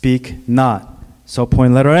 speak not. So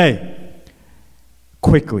point letter A,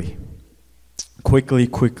 quickly. Quickly,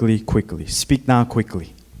 quickly, quickly. Speak not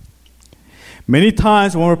quickly. Many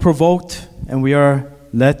times when we're provoked and we are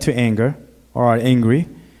led to anger or are angry,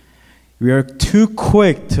 we are too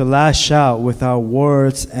quick to lash out with our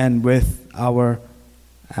words and with our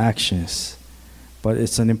actions. But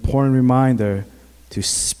it's an important reminder to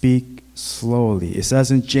speak slowly. It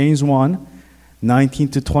says in James 1, 19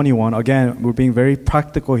 to 21, again, we're being very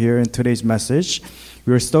practical here in today's message.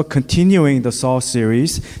 We are still continuing the Saul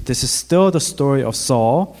series. This is still the story of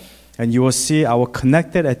Saul. And you will see I will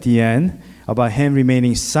connect it at the end about him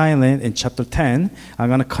remaining silent in chapter 10. I'm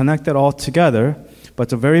going to connect it all together. But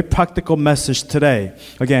it's a very practical message today.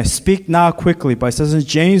 Again, speak now quickly. But it says in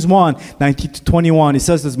James 1, 19 to 21, it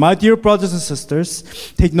says this, my dear brothers and sisters,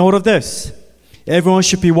 take note of this. Everyone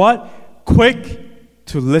should be what? Quick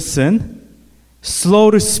to listen, slow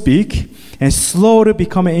to speak, and slow to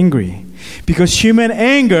become angry. Because human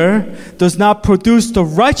anger does not produce the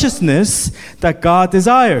righteousness that God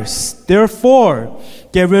desires. Therefore,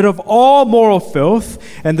 get rid of all moral filth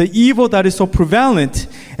and the evil that is so prevalent,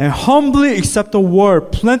 and humbly accept the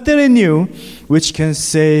word planted in you, which can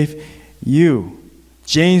save you.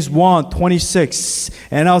 James 1:26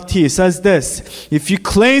 NLT says this, if you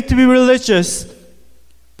claim to be religious,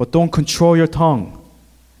 but don't control your tongue,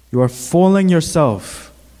 you are fooling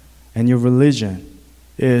yourself, and your religion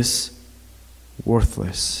is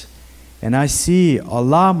worthless. And I see a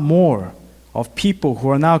lot more of people who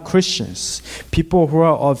are now Christians, people who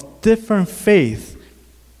are of different faith,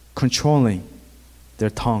 controlling their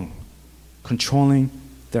tongue, controlling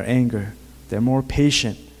their anger. They're more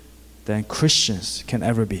patient than Christians can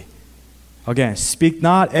ever be. Again, speak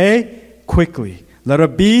not A, quickly. Letter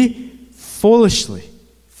B, foolishly.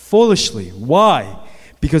 Foolishly. Why?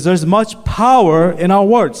 Because there's much power in our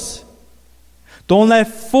words. Don't let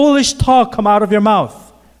foolish talk come out of your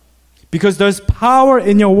mouth, because there's power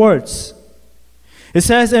in your words. It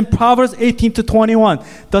says in Proverbs 18 to 21,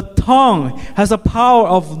 the tongue has a power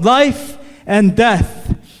of life and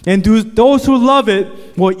death, and those who love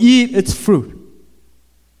it will eat its fruit.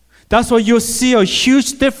 That's why you'll see a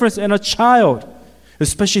huge difference in a child,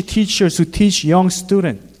 especially teachers who teach young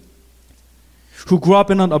students who grew up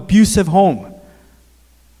in an abusive home.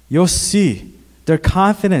 You'll see their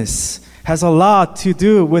confidence has a lot to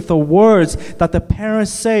do with the words that the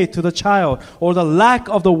parents say to the child, or the lack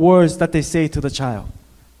of the words that they say to the child.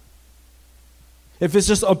 If it's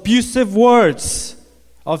just abusive words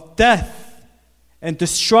of death and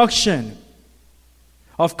destruction,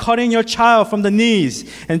 of cutting your child from the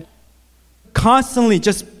knees and constantly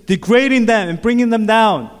just degrading them and bringing them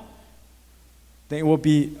down, then it will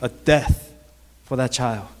be a death for that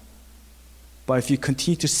child. But if you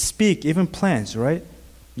continue to speak, even plans, right?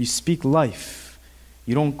 You speak life.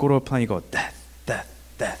 You don't go to a plan, you go death, death,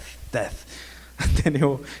 death, death. And then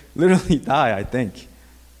he'll literally die, I think.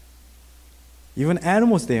 Even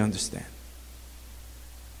animals, they understand.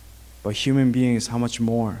 But human beings, how much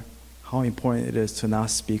more, how important it is to not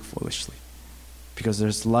speak foolishly. Because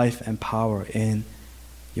there's life and power in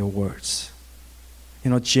your words.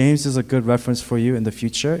 James is a good reference for you in the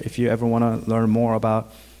future if you ever want to learn more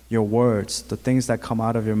about your words, the things that come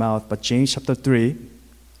out of your mouth. But James chapter 3,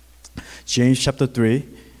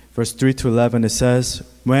 verse 3 to 11, it says,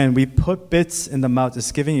 when we put bits in the mouth,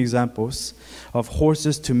 it's giving examples of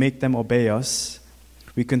horses to make them obey us,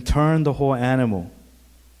 we can turn the whole animal.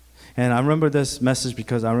 And I remember this message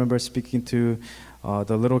because I remember speaking to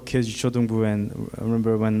the little kids, Chodungbu, and I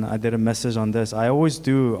remember when I did a message on this, I always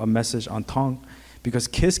do a message on tongue because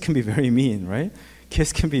kids can be very mean, right?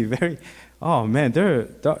 Kids can be very, oh man, there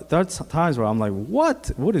are times where I'm like,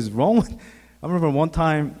 what? What is wrong with? I remember one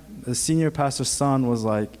time the senior pastor's son was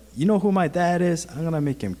like, you know who my dad is? I'm going to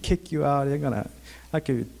make him kick you out. I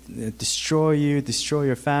could destroy you, destroy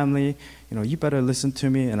your family. You know, you better listen to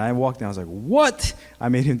me. And I walked in, I was like, what? I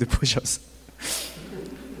made him do push-ups.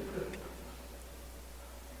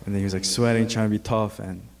 And then he was like sweating, trying to be tough.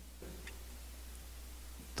 And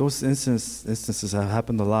those instances have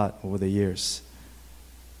happened a lot over the years.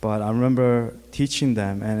 But I remember teaching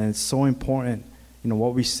them, and it's so important, you know,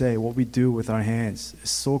 what we say, what we do with our hands is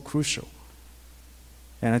so crucial.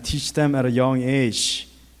 And I teach them at a young age.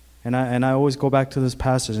 And I always go back to this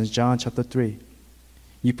passage in John chapter 3.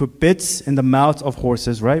 You put bits in the mouths of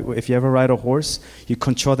horses, right? If you ever ride a horse, you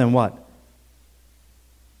control them what?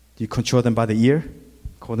 You control them by the ear?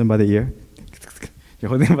 Hold them by the ear? You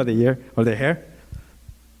hold them by the ear or the hair?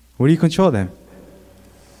 Where do you control them?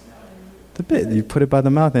 The bit. You put it by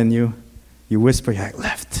the mouth and you whisper, you're like,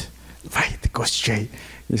 left, right, go straight.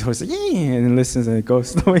 Your horse like, and it listens and it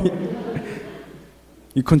goes the way.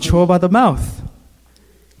 You control by the mouth.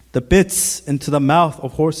 The bits into the mouth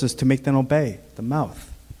of horses to make them obey. The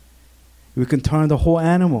mouth. We can turn the whole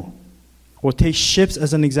animal. Or take ships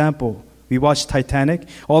as an example. We watch Titanic.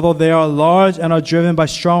 Although they are large and are driven by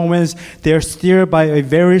strong winds, they are steered by a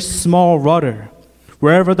very small rudder.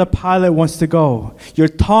 Wherever the pilot wants to go. Your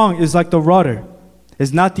tongue is like the rudder.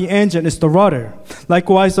 It's not the engine, it's the rudder.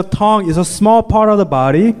 Likewise, the tongue is a small part of the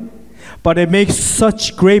body, but it makes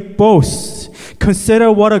such great boasts.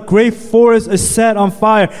 Consider what a great forest is set on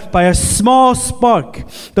fire by a small spark.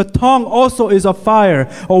 The tongue also is a fire,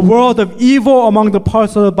 a world of evil among the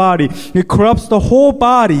parts of the body. It corrupts the whole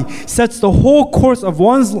body, sets the whole course of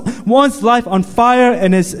one's life on fire,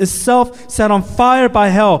 and is itself set on fire by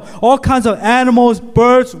hell. All kinds of animals,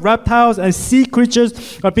 birds, reptiles, and sea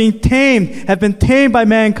creatures have been tamed by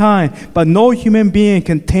mankind, but no human being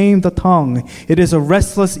can tame the tongue. It is a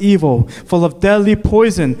restless evil, full of deadly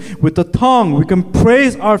poison. With the tongue, we can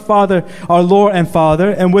praise our Father, our Lord and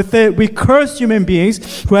Father, and with it we curse human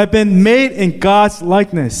beings who have been made in God's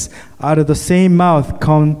likeness. Out of the same mouth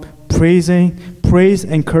come praise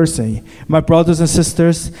and cursing. My brothers and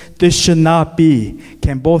sisters, this should not be.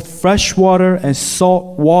 Can both fresh water and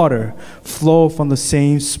salt water flow from the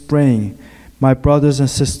same spring? My brothers and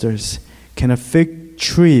sisters, can a fig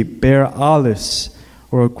tree bear olives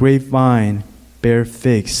or a grapevine bear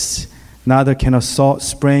figs? Neither can a salt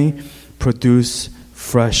spring produce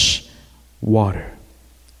fresh water.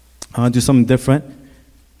 I want to do something different.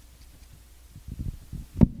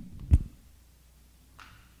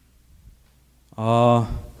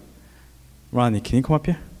 Ronnie, can you come up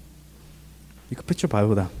here? You can put your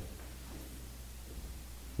Bible down.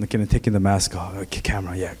 I'm going to take the mask off. Okay,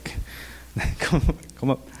 camera, yeah.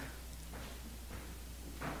 Come up.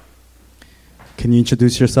 Can you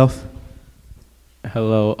introduce yourself?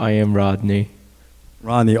 Hello, I am Rodney.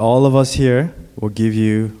 Ronnie, all of us here will give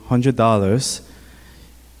you $100.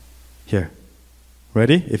 Here.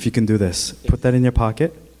 Ready? If you can do this. Yes. Put that in your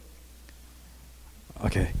pocket.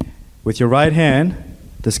 Okay. With your right hand,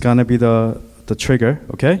 this is going to be the trigger,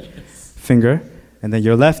 okay? Yes. Finger. And then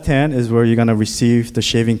your left hand is where you're going to receive the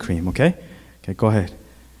shaving cream, okay? Okay, go ahead.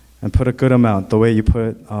 And put a good amount, the way you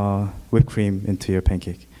put whipped cream into your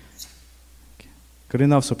pancake. Okay. Good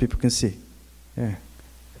enough so people can see. Yeah.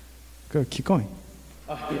 Good. Keep going.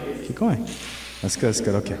 Keep going. That's good. That's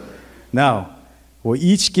good. Okay. Now, we'll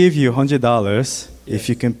each give you $100 if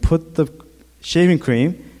you can put the shaving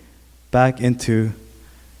cream back into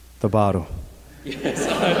the bottle.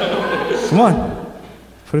 Yes. Come on.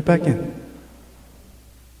 Put it back in.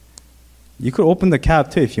 You could open the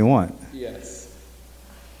cap too if you want. Yes.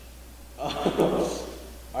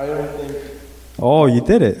 I don't think. Oh, you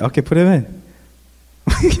did it. Okay, put it in.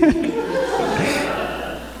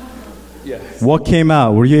 Yes. What came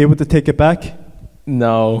out? Were you able to take it back?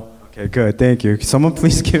 No. Okay, good. Thank you. Someone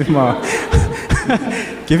please give him a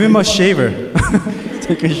shaver.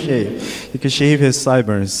 Take a shave. You can shave his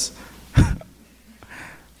sideburns.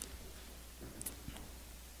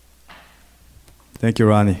 Thank you,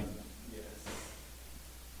 Ronnie.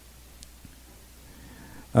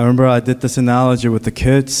 I remember I did this analogy with the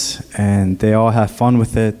kids, and they all had fun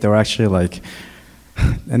with it. They were actually like,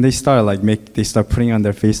 and they start putting on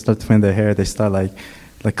their face, start putting their hair, they start like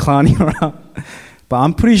clowning around. But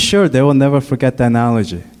I'm pretty sure they will never forget the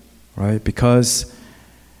analogy, right? Because,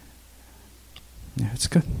 yeah, it's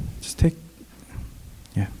good. Just take,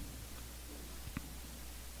 yeah.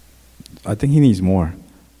 I think he needs more.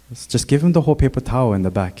 Let's just give him the whole paper towel in the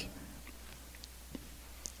back.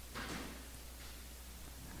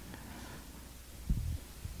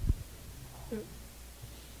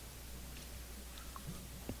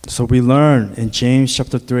 So we learn in James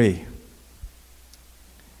chapter 3,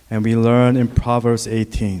 and we learn in Proverbs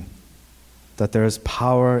 18, that there is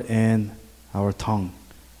power in our tongue,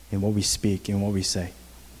 in what we speak, in what we say.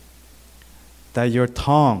 That your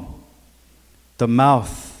tongue, the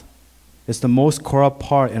mouth, is the most corrupt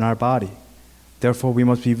part in our body. Therefore, we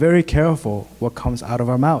must be very careful what comes out of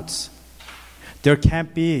our mouths. There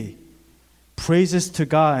can't be praises to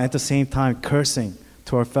God and at the same time cursing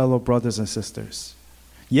to our fellow brothers and sisters.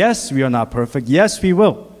 Yes, we are not perfect. Yes, we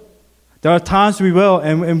will. There are times we will,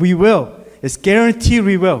 and we will. It's guaranteed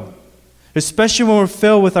we will. Especially when we're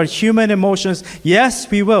filled with our human emotions. Yes,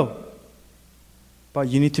 we will. But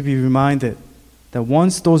you need to be reminded that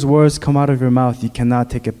once those words come out of your mouth, you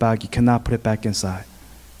cannot take it back. You cannot put it back inside.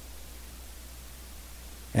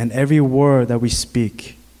 And every word that we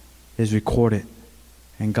speak is recorded.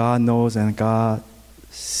 And God knows and God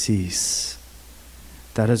sees.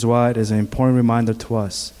 That is why it is an important reminder to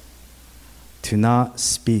us to not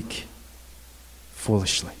speak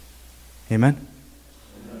foolishly. Amen?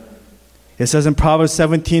 It says in Proverbs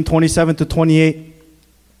 17:27-28,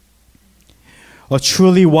 a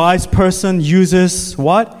truly wise person uses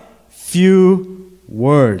what? Few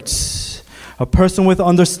words. A person with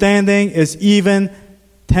understanding is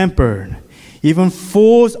even-tempered. Even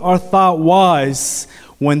fools are thought wise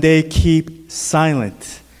when they keep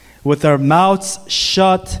silent. With their mouths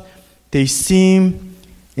shut, they seem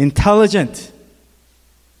intelligent.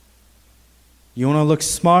 You want to look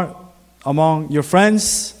smart among your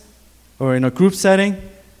friends or in a group setting?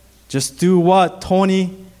 Just do what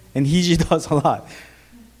Tony and Hiji does a lot.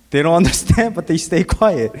 They don't understand, but they stay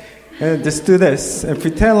quiet. And just do this and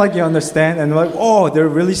pretend like you understand and like, oh, they're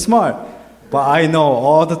really smart. But I know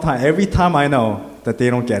all the time, every time I know that they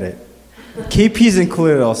don't get it. KP's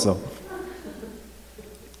included also.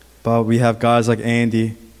 But we have guys like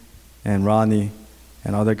Andy and Ronnie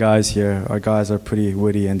and other guys here. Our guys are pretty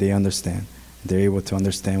witty and they understand. They're able to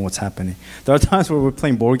understand what's happening. There are times where we're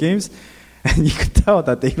playing board games and you can tell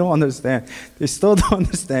that they don't understand. They still don't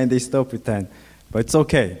understand. They still pretend. But it's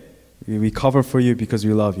okay. We cover for you because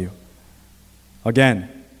we love you. Again,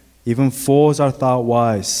 even fools are thought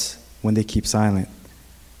wise when they keep silent.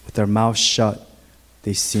 With their mouths shut,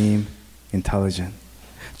 they seem intelligent.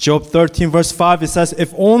 Job 13 verse 5, it says,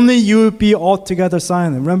 if only you would be altogether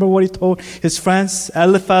silent. Remember what he told his friends,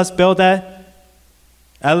 Eliphaz, Bildad,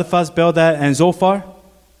 and Zophar?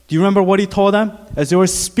 Do you remember what he told them? As they were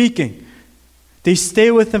speaking, they stayed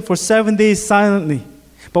with him for 7 days silently.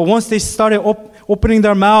 But once they started opening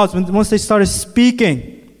their mouths, once they started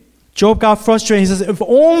speaking, Job got frustrated. He says, if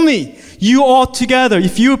only you all together,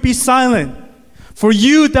 if you would be silent, for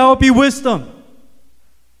you that would be wisdom.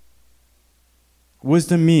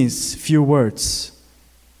 Wisdom means few words.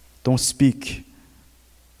 Don't speak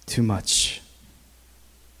too much.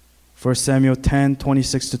 1 Samuel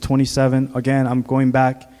 10:26-27. Again, I'm going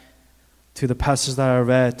back to the passage that I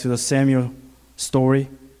read, to the Samuel story.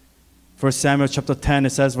 1 Samuel chapter 10,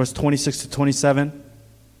 it says, verse 26-27.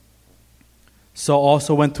 Saul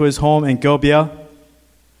also went to his home in Gibeah,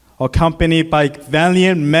 accompanied by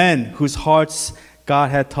valiant men whose hearts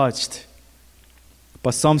God had touched.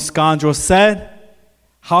 But some scoundrels said,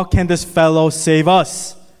 how can this fellow save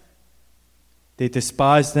us? They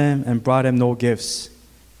despised him and brought him no gifts.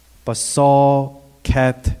 But Saul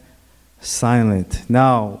kept silent.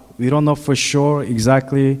 Now, we don't know for sure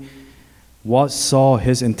exactly what Saul,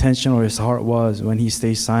 his intention or his heart was when he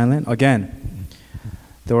stayed silent. Again,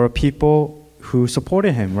 there were people who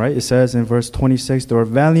supported him, right? It says in verse 26, there were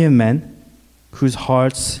valiant men whose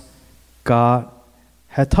hearts God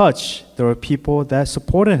had touched. There were people that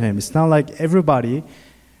supported him. It's not like everybody,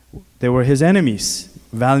 they were his enemies.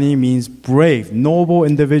 Valiant means brave, noble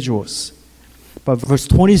individuals. But verse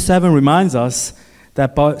 27 reminds us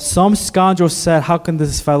that but some scoundrels said, how can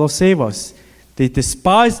this fellow save us? They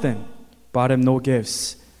despised him, brought him no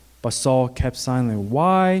gifts. But Saul kept silent.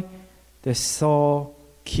 Why did Saul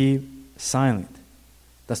keep silent?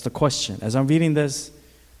 That's the question. As I'm reading this,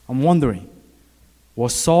 I'm wondering,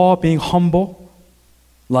 was Saul being humble?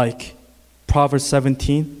 Like Proverbs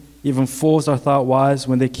 17, even fools are thought wise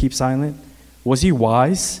when they keep silent. Was he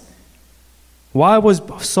wise? Why was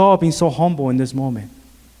Saul being so humble in this moment?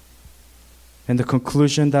 And the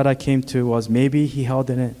conclusion that I came to was maybe he held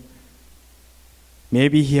it in.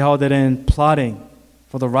 Maybe he held it in plotting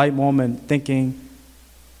for the right moment, thinking,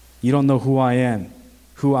 you don't know who I am,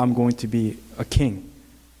 who I'm going to be, a king.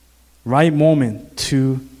 Right moment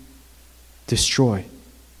to destroy.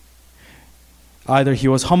 Either he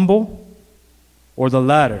was humble or the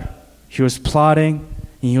latter. He was plotting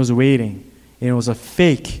and he was waiting. And it was a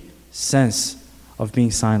fake sense of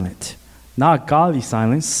being silent. Not godly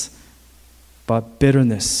silence, but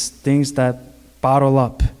bitterness, things that bottle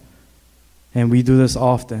up. And we do this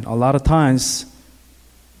often. A lot of times,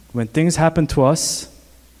 when things happen to us,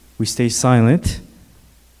 we stay silent,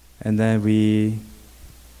 and then we...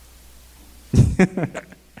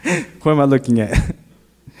 Who am I looking at?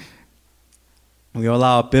 We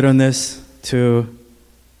allow bitterness to...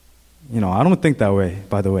 I don't think that way,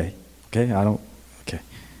 by the way. Okay? Okay.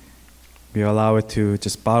 We allow it to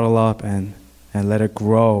just bottle up and let it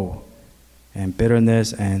grow. And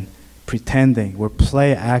bitterness and pretending, we're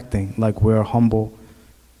play acting like we're humble,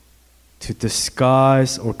 to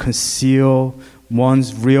disguise or conceal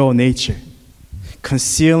one's real nature,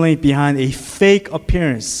 concealing behind a fake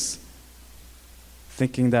appearance,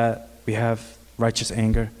 thinking that we have righteous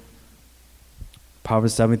anger.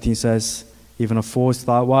 Proverbs 17 says, even a fool is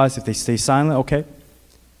thought wise if they stay silent, okay,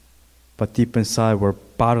 but deep inside we're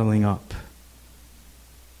bottling up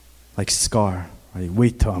like Scar, right?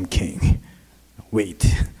 Wait till I'm king.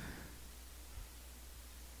 Wait.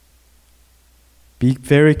 Be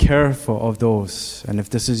very careful of those, and if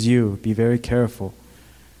this is you, be very careful.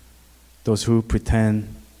 Those who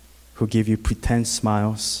pretend, who give you pretend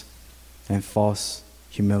smiles and false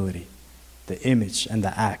humility. The image and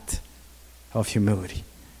the act of humility.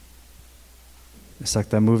 It's like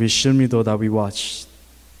that movie Shunmido that we watched.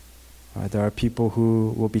 Right, there are people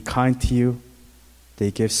who will be kind to you.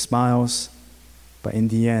 They give smiles, but in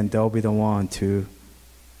the end, they'll be the one to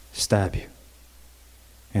stab you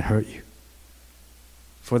and hurt you.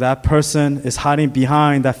 For that person is hiding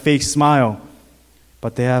behind that fake smile,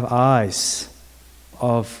 but they have eyes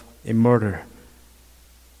of a murderer.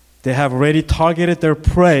 They have already targeted their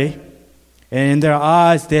prey, and in their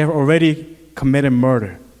eyes, they have already committed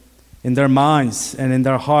murder. In their minds and in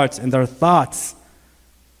their hearts and their thoughts.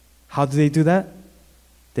 How do they do that?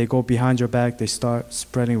 They go behind your back, they start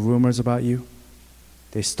spreading rumors about you.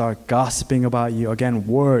 They start gossiping about you. Again,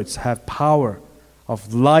 words have power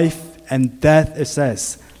of life and death, it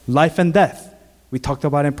says. Life and death. We talked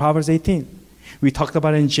about it in Proverbs 18. We talked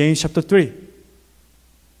about it in James chapter 3.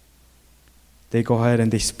 They go ahead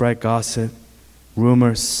and they spread gossip,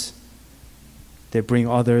 rumors. They bring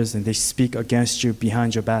others and they speak against you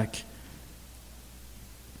behind your back.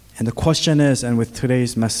 And the question is, and with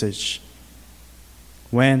today's message,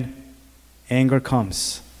 when anger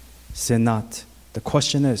comes, sin not. The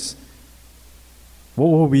question is, what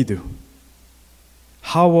will we do?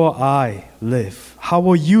 How will I live? How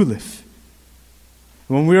will you live?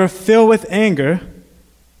 When we are filled with anger,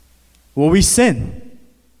 will we sin?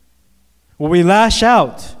 Will we lash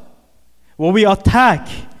out? Will we attack?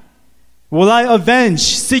 Will I avenge,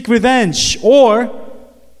 seek revenge? Or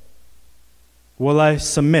will I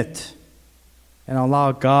submit and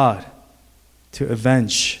allow God to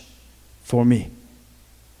avenge for me?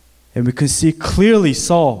 And we can see clearly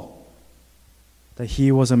Saul, that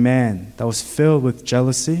he was a man that was filled with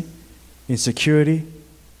jealousy, insecurity,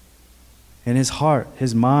 and his heart,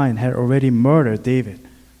 his mind had already murdered David.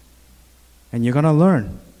 And you're going to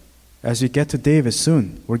learn as we get to David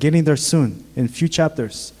soon. We're getting there soon, in a few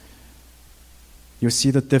chapters. You'll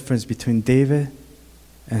see the difference between David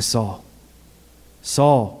and Saul.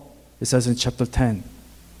 Saul, it says in chapter 10,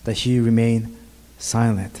 that he remained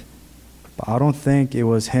silent. But I don't think it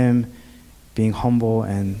was him being humble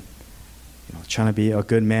and trying to be a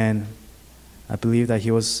good man. I believe that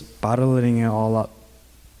he was bottling it all up.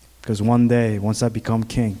 Because one day, once I become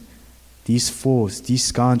king, these fools, these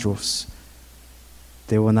scoundrels,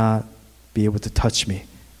 they will not be able to touch me,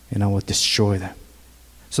 and I will destroy them.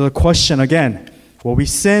 So the question again, will we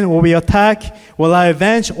sin? Will we attack? Will I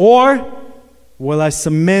avenge? Or will I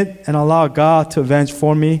submit and allow God to avenge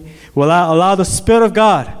for me? Will I allow the Spirit of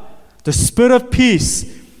God, the Spirit of peace,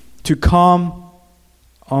 to come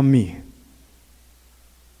on me?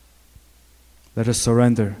 Let us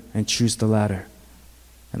surrender and choose the latter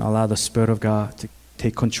and allow the Spirit of God to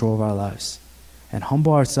take control of our lives and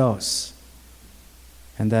humble ourselves,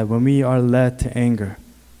 and that when we are led to anger,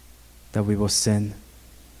 that we will sin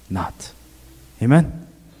not. Amen?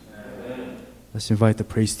 Amen. Let's invite the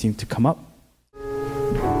praise team to come up.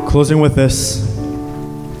 Closing with this.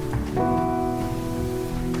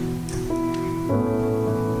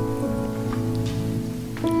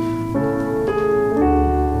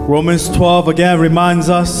 Romans 12 again reminds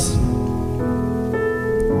us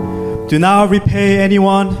Do not repay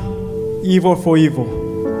anyone evil for evil.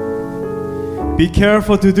 Be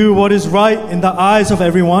careful to do what is right in the eyes of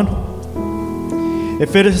everyone.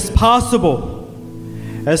 If it is possible,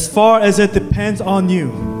 as far as it depends on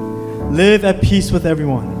you, live at peace with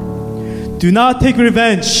everyone. Do not take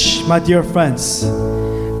revenge, my dear friends,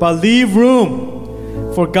 but leave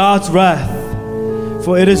room for God's wrath.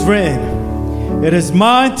 For it is written, "It is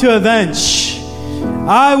mine to avenge.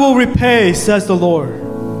 I will repay, says the Lord."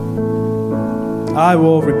 I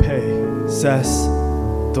will repay, says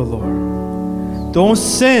the Lord. Don't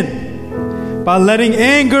sin by letting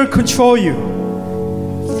anger control you.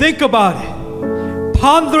 Think about it.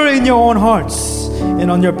 Ponder it in your own hearts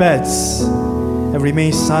and on your beds, and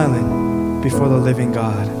remain silent before the living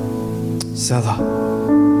God. Selah.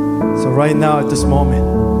 So right now at this moment,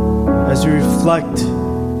 as we reflect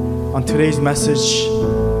on today's message,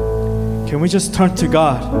 can we just turn to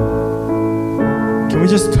God? Can we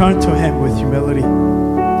just turn to Him with humility?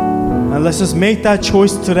 And let's just make that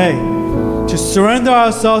choice today to surrender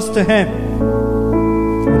ourselves to Him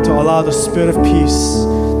and to allow the Spirit of peace,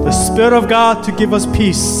 the Spirit of God to give us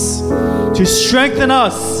peace, to strengthen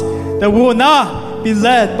us, that we will not be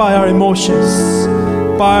led by our emotions,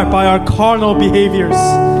 by our carnal behaviors,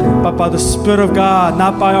 but by the Spirit of God,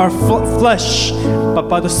 not by our flesh, but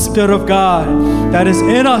by the Spirit of God that is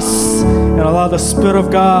in us, and allow the Spirit of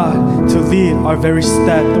God to lead our very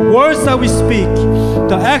step. The words that we speak,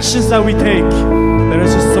 the actions that we take, let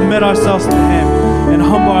us just submit ourselves to Him and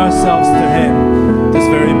humble ourselves to Him this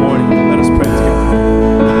very morning. Let us pray together.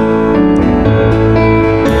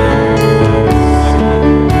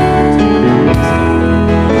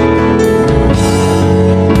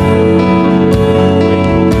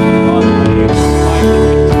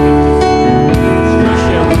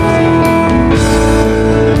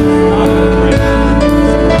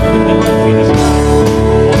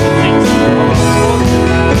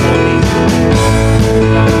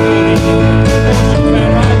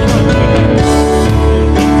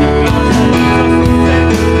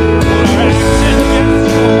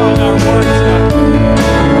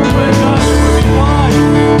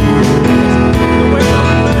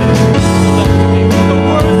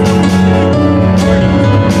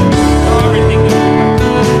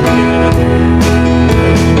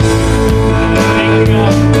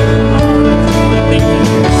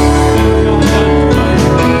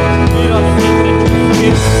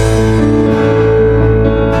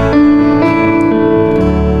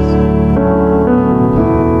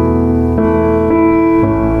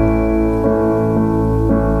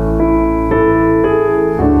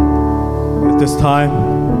 Time,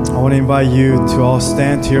 I want to invite you to all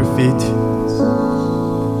stand to your feet,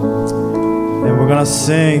 and we're gonna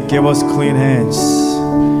sing "Give Us Clean Hands."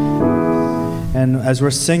 And as we're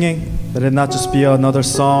singing, let it not just be another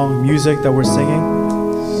song, music that we're singing,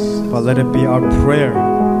 but let it be our prayer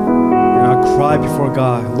and our cry before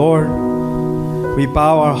God. Lord, we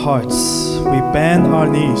bow our hearts, we bend our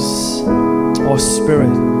knees. Oh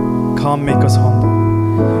Spirit, come make us humble.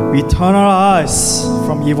 We turn our eyes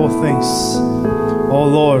from evil things. Oh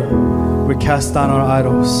Lord, we cast down our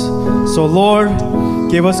idols. So Lord,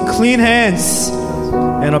 give us clean hands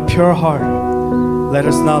and a pure heart. Let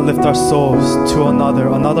us not lift our souls to another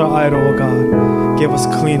idol, oh God. Give us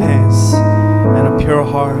clean hands and a pure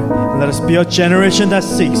heart. And let us be a generation that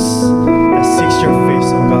seeks your face,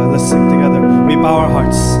 oh God. Let's sing together. We bow our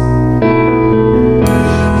hearts.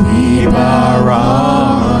 We bow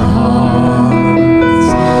our hearts.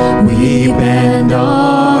 We bend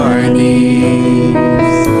our knees.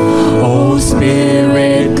 Oh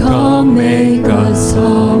Spirit, come make us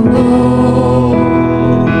humble.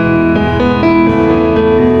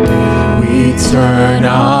 We turn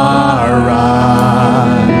our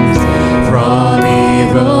eyes from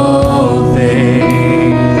evil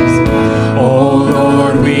things. Oh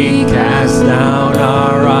Lord, we cast down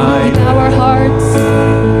our idols. Our hearts.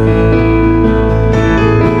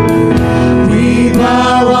 We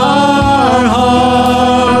bow our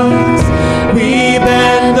hearts. We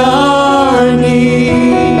bend our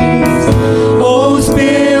knees. Oh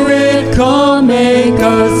Spirit, come make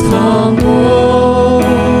us humble.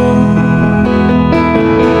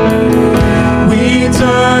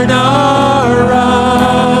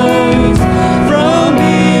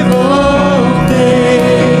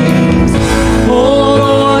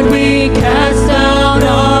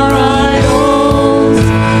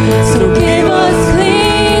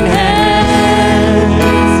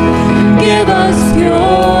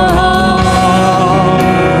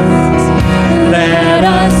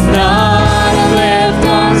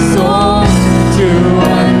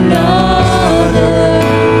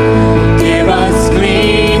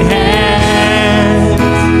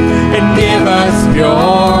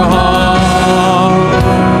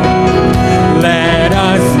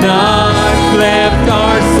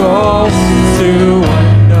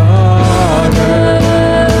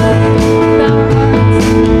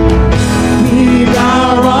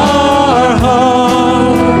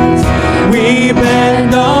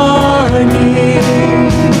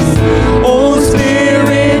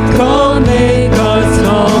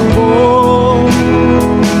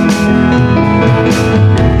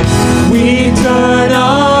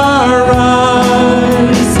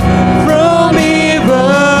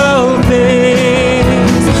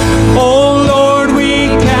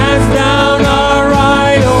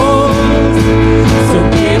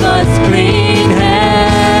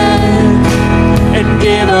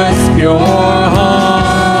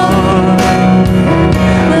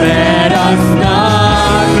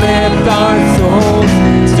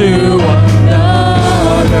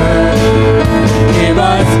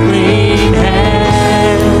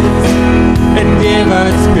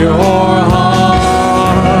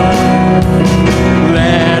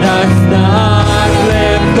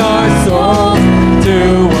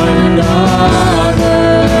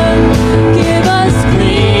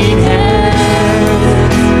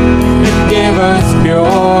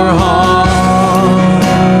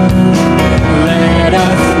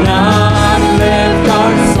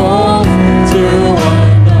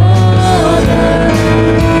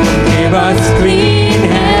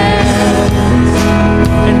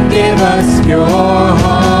 us pure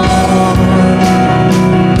heart.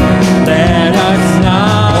 Let us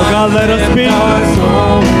not Oh God, let us be. our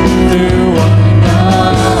soul to one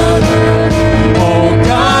another. Oh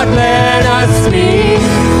God, let us be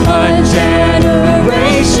a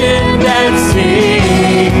generation that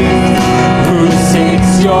seeks, who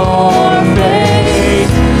seeks your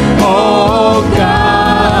face. Oh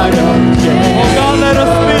God of Jacob. Oh God, let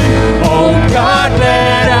us be. Oh God,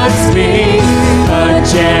 let us be a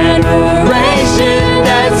generation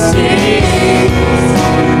that seeks,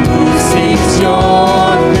 who seeks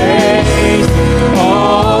your face.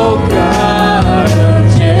 Oh God of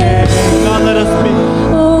Jacob. God, let us be.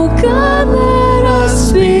 Oh God, let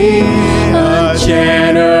us be a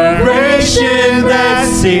generation that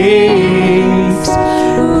seeks,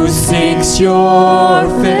 who seeks your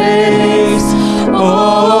face.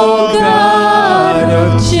 Oh God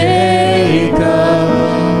of Jacob.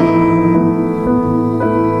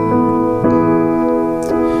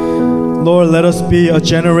 Lord, let us be a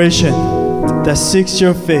generation that seeks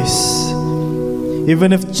your face.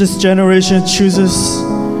 Even if this generation chooses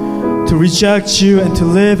to reject you and to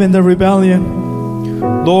live in the rebellion,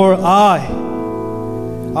 Lord,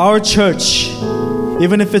 our church,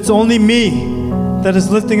 even if it's only me that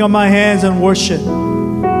is lifting up my hands in worship,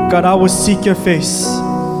 God, I will seek your face.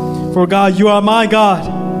 For God, you are my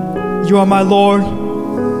God, you are my Lord,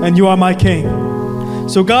 and you are my King.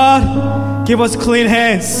 So God, give us clean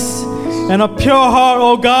hands and a pure heart,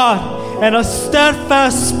 oh God, and a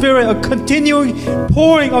steadfast spirit, a continuing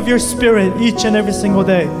pouring of your spirit each and every single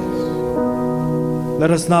day.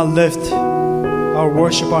 Let us not lift our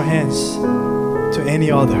worship, our hands to any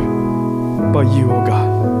other but you, oh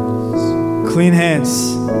God. Clean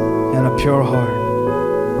hands and a pure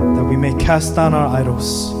heart, that we may cast down our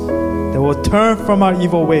idols, that we'll turn from our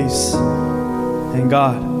evil ways, and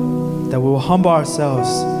God, that we will humble ourselves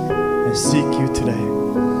and seek you today.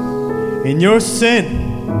 In your sin,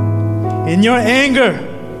 in your anger,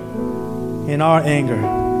 in our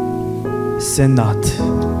anger, sin not.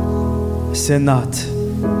 Sin not.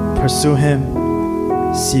 Pursue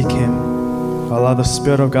him, seek him. Allow the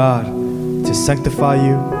Spirit of God to sanctify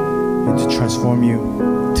you and to transform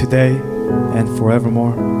you today and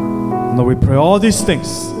forevermore. And Lord, we pray all these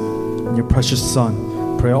things in your precious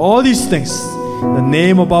Son. Pray all these things in the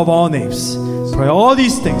name above all names. Pray all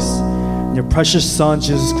these things in your precious Son,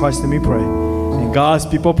 Jesus Christ, and we pray. And God's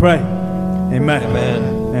people pray. Amen. Amen.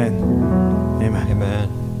 And amen.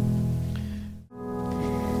 Amen.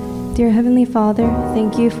 Dear Heavenly Father,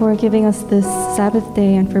 thank you for giving us this Sabbath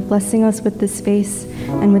day and for blessing us with this space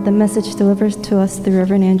and with the message delivered to us through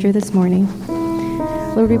Reverend Andrew this morning.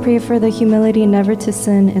 Lord, we pray for the humility never to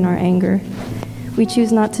sin in our anger. We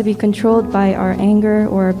choose not to be controlled by our anger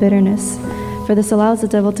or our bitterness, for this allows the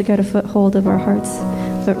devil to get a foothold of our hearts,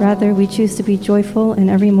 but rather we choose to be joyful in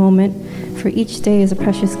every moment, for each day is a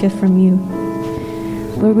precious gift from you.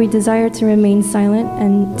 Lord, we desire to remain silent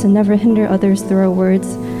and to never hinder others through our words,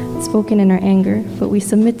 spoken in our anger, but we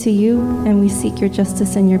submit to you and we seek your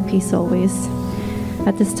justice and your peace always.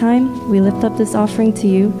 At this time, we lift up this offering to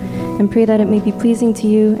you and pray that it may be pleasing to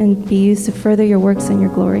you and be used to further your works and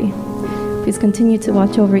your glory. Please continue to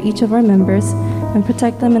watch over each of our members and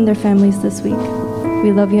protect them and their families this week.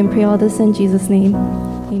 We love you and pray all this in Jesus' name.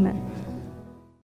 Amen.